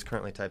 JD is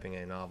currently typing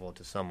a novel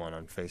to someone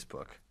on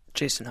Facebook.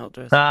 Jason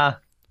Hildreth.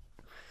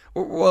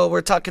 Well,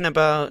 we're talking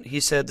about, he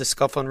said the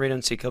Scuffle and Reno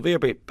and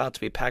CKLV are about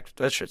to be packed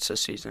with redshirts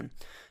this season.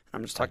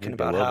 I'm just talking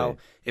about how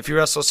if you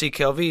wrestle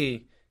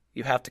CKLV,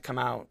 you have to come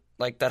out.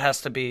 Like, that has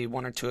to be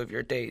 1 or 2 of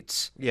your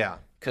dates. Yeah.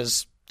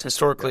 Because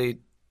historically,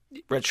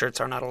 red shirts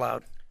are not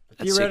allowed.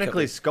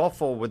 Theoretically,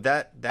 Scuffle would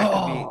that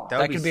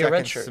could be a red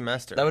second shirt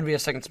semester. That would be a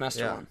second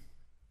semester Yeah. one.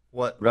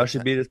 What Russia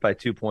beat us by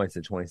 2 points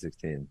in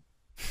 2016.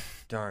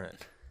 Darn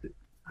it.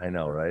 I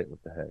know, right?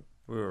 What the heck?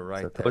 We were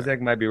right So there. Kozak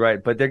might be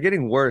right, but they're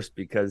getting worse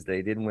because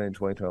they didn't win in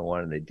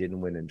 2021 and they didn't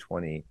win in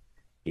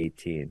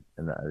 2018,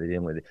 and they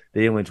didn't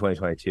win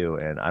 2022,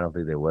 and I don't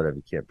think they would have.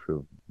 You can't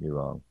prove me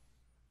wrong.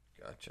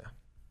 Gotcha.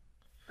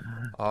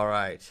 All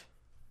right,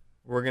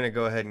 we're gonna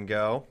go ahead and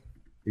go.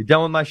 You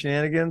done with my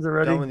shenanigans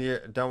already?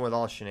 Done with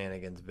all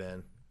shenanigans,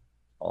 Ben.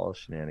 All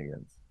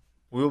shenanigans.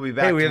 We will be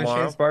back we tomorrow.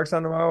 have Shane Sparks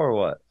on tomorrow or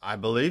what? I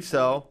believe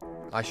so.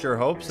 I sure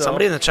hope so.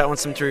 Somebody in the chat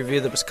wants him to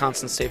review the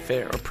Wisconsin State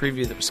Fair or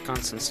preview the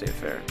Wisconsin State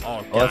Fair.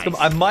 Oh, let's nice. go.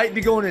 I might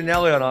be going to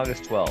Nelly on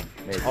August 12th.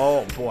 Maybe.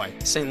 Oh boy,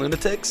 St.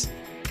 Lunatics?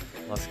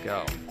 let's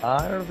go. I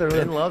don't know if they're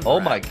Ben loves Oh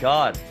rap. my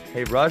God!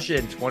 Hey, Russia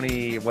in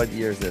what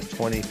year is this?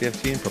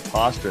 2015.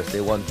 Preposterous.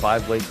 They won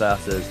 5 weight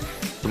classes,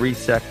 3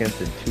 seconds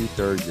and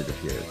 2/3. It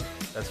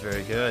appears. That's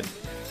very good.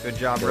 Good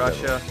job, Good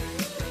Russia.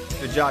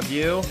 Good job,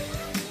 you,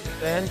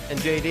 Ben and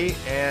JD.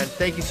 And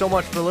thank you so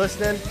much for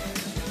listening.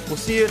 We'll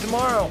see you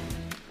tomorrow.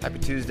 Happy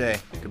Tuesday.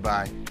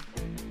 Goodbye.